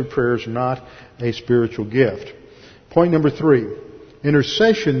intercessory prayer is not a spiritual gift. Point number 3.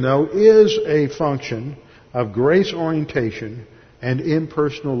 Intercession, though, is a function of grace orientation and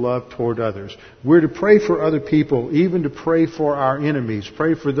impersonal love toward others. We're to pray for other people, even to pray for our enemies,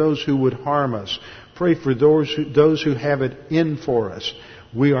 pray for those who would harm us, pray for those who have it in for us.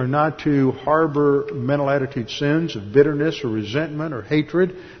 We are not to harbor mental attitude sins of bitterness or resentment or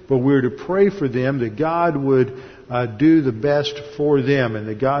hatred, but we're to pray for them that God would do the best for them, and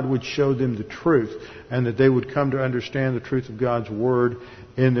that God would show them the truth, and that they would come to understand the truth of God's Word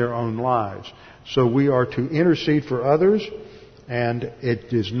in their own lives. So we are to intercede for others, and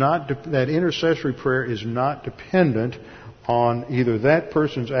it is not that intercessory prayer is not dependent on either that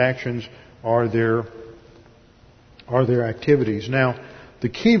person's actions or their activities. Now, the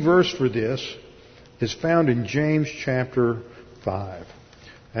key verse for this is found in James chapter 5.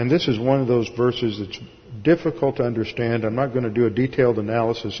 And this is one of those verses that's difficult to understand. I'm not going to do a detailed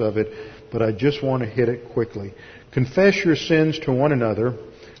analysis of it, but I just want to hit it quickly. Confess your sins to one another.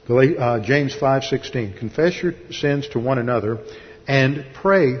 James 5:16. Confess your sins to one another and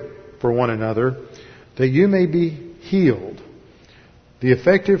pray for one another that you may be healed. The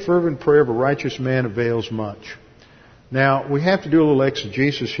effective fervent prayer of a righteous man avails much. Now, we have to do a little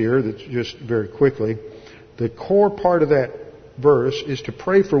exegesis here, that's just very quickly. The core part of that verse is to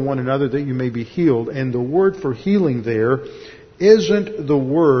pray for one another that you may be healed. And the word for healing there isn't the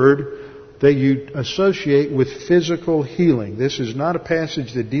word that you associate with physical healing. This is not a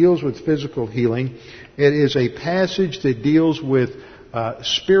passage that deals with physical healing. It is a passage that deals with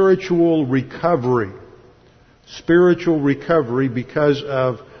spiritual recovery. Spiritual recovery because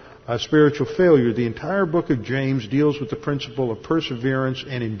of spiritual failure. The entire book of James deals with the principle of perseverance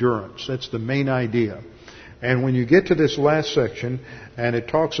and endurance. That's the main idea. And when you get to this last section, and it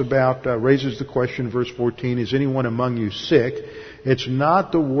talks about, raises the question, verse 14, is anyone among you sick? It's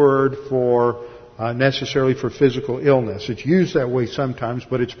not the word for necessarily for physical illness. It's used that way sometimes,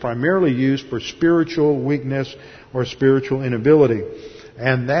 but it's primarily used for spiritual weakness or spiritual inability.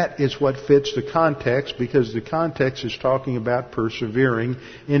 And that is what fits the context, because the context is talking about persevering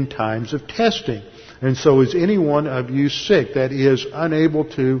in times of testing. And so is any one of you sick, that is unable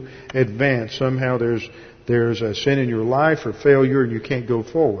to advance? Somehow there's a sin in your life or failure and you can't go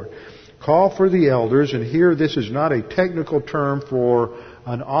forward. Call for the elders, and here this is not a technical term for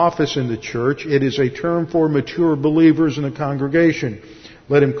an office in the church. It is a term for mature believers in the congregation.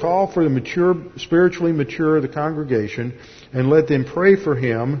 Let him call for the spiritually mature of the congregation, and let them pray for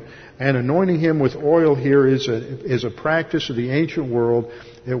him. And anointing him with oil here is a practice of the ancient world.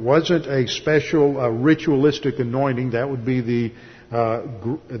 It wasn't a special ritualistic anointing. That would be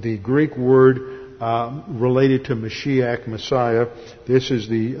the Greek word related to Mashiach, Messiah. This is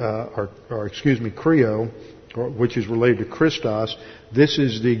Creo, which is related to Christos. This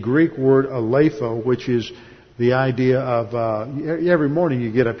is the Greek word alepho, which is the idea of every morning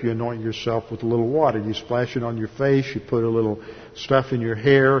you get up, you anoint yourself with a little water. You splash it on your face, you put a little stuff in your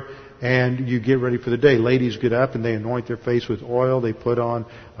hair, and you get ready for the day. Ladies get up and they anoint their face with oil. They put on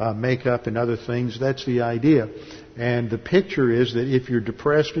makeup and other things. That's the idea. And the picture is that if you're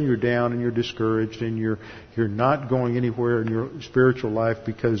depressed and you're down and you're discouraged and you're not going anywhere in your spiritual life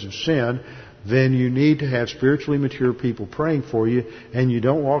because of sin, then you need to have spiritually mature people praying for you, and you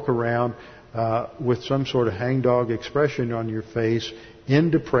don't walk around with some sort of hangdog expression on your face,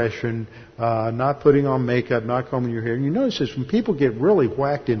 in depression, not putting on makeup, not combing your hair. And you notice this, when people get really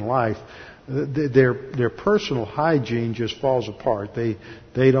whacked in life, their personal hygiene just falls apart. They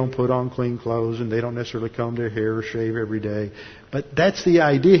don't put on clean clothes, and they don't necessarily comb their hair or shave every day. But that's the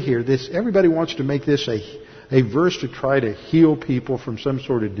idea here. Everybody wants to make this a verse to try to heal people from some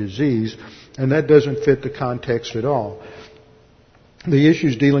sort of disease, and that doesn't fit the context at all. The issue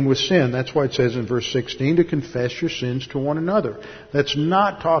is dealing with sin. That's why it says in verse 16 to confess your sins to one another. That's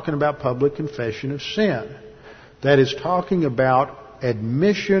not talking about public confession of sin. That is talking about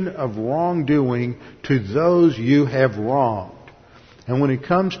admission of wrongdoing to those you have wronged. And when it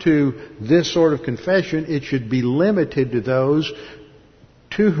comes to this sort of confession, it should be limited to those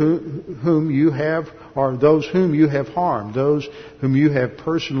to whom you have, or those whom you have harmed, those whom you have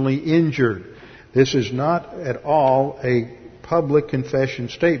personally injured. This is not at all a public confession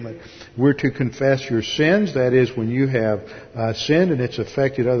statement. We're to confess your sins, that is, when you have sinned and it's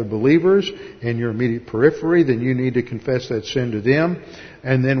affected other believers in your immediate periphery, then you need to confess that sin to them.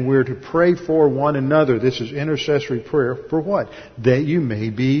 And then we're to pray for one another. This is intercessory prayer for what? That you may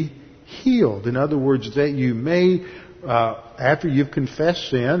be healed. In other words, that you may, after you've confessed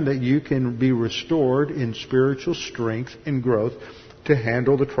sin, that you can be restored in spiritual strength and growth to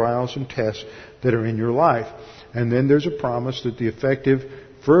handle the trials and tests that are in your life. And then there's a promise that the effective,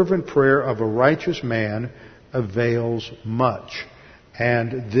 fervent prayer of a righteous man avails much.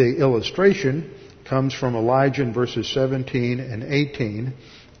 And the illustration comes from Elijah in verses 17 and 18.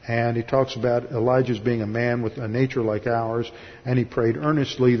 And he talks about Elijah's being a man with a nature like ours, and he prayed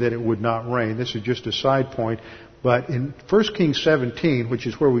earnestly that it would not rain. This is just a side point. But in 1 Kings 17, which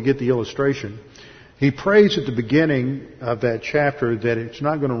is where we get the illustration, he prays at the beginning of that chapter that it's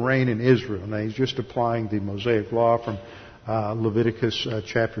not going to rain in Israel. Now, he's just applying the Mosaic law from Leviticus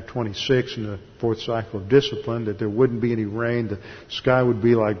chapter 26 in the fourth cycle of discipline, that there wouldn't be any rain, the sky would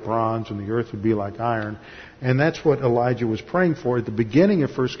be like bronze, and the earth would be like iron. And that's what Elijah was praying for at the beginning of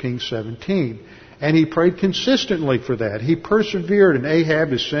 1 Kings 17. And he prayed consistently for that. He persevered, and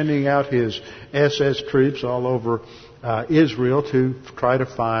Ahab is sending out his SS troops all over Israel to try to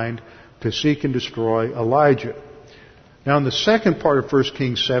seek and destroy Elijah. Now, in the second part of 1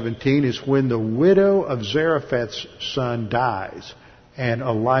 Kings 17 is when the widow of Zarephath's son dies, and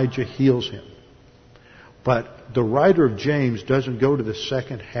Elijah heals him. But the writer of James doesn't go to the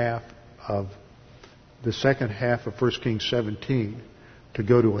second half of 1 Kings 17 to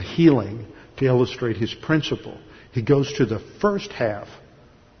go to a healing to illustrate his principle. He goes to the first half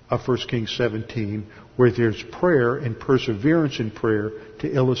of 1 Kings 17, where there's prayer and perseverance in prayer to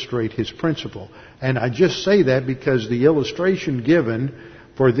illustrate his principle. And I just say that because the illustration given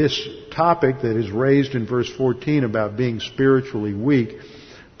for this topic that is raised in verse 14 about being spiritually weak,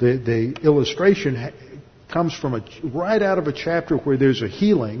 the illustration comes from right out of a chapter where there's a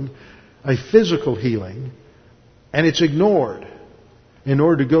healing, a physical healing, and it's ignored in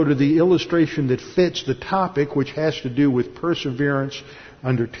order to go to the illustration that fits the topic, which has to do with perseverance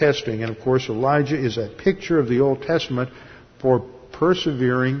under testing. And of course, Elijah is a picture of the Old Testament for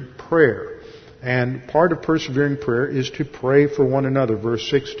persevering prayer. And part of persevering prayer is to pray for one another. Verse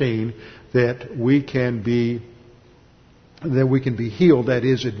 16, that we can be healed, that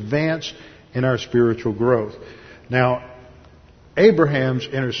is, advance in our spiritual growth. Now, Abraham's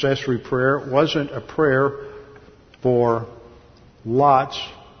intercessory prayer wasn't a prayer for Lot's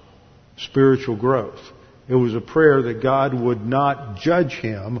spiritual growth. It was a prayer that God would not judge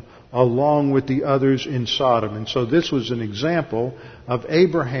him along with the others in Sodom. And so this was an example of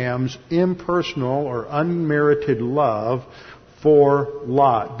Abraham's impersonal or unmerited love for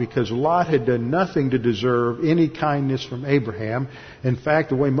Lot, because Lot had done nothing to deserve any kindness from Abraham. In fact,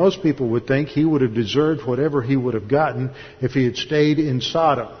 the way most people would think, he would have deserved whatever he would have gotten if he had stayed in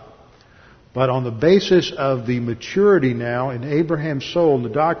Sodom. But on the basis of the maturity now in Abraham's soul and the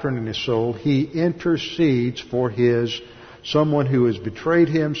doctrine in his soul, he intercedes for someone who has betrayed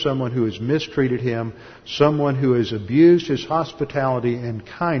him, someone who has mistreated him, someone who has abused his hospitality and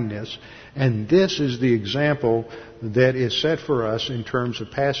kindness. And this is the example that is set for us in terms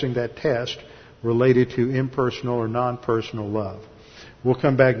of passing that test related to impersonal or non-personal love. We'll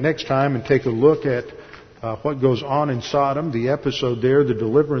come back next time and take a look at what goes on in Sodom, the episode there, the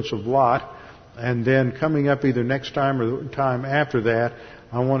deliverance of Lot, and then coming up either next time or the time after that,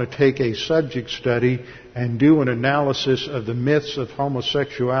 I want to take a subject study and do an analysis of the myths of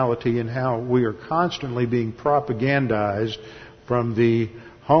homosexuality and how we are constantly being propagandized from the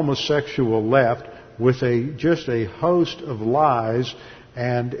homosexual left with just a host of lies,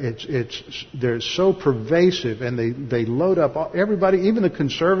 and they're so pervasive, and they load up everybody, even the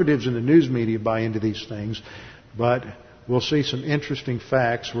conservatives in the news media buy into these things. But we'll see some interesting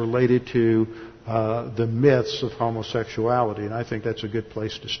facts related to the myths of homosexuality, and I think that's a good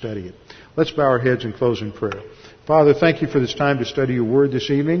place to study it. Let's bow our heads and close in prayer. Father, thank you for this time to study your word this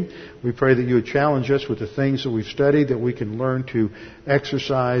evening. We pray that you would challenge us with the things that we've studied, that we can learn to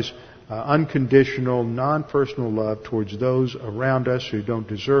exercise unconditional, non-personal love towards those around us who don't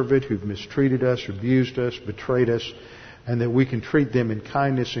deserve it, who've mistreated us, abused us, betrayed us, and that we can treat them in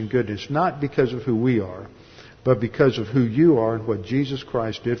kindness and goodness, not because of who we are, but because of who you are and what Jesus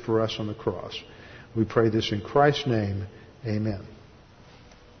Christ did for us on the cross. We pray this in Christ's name. Amen.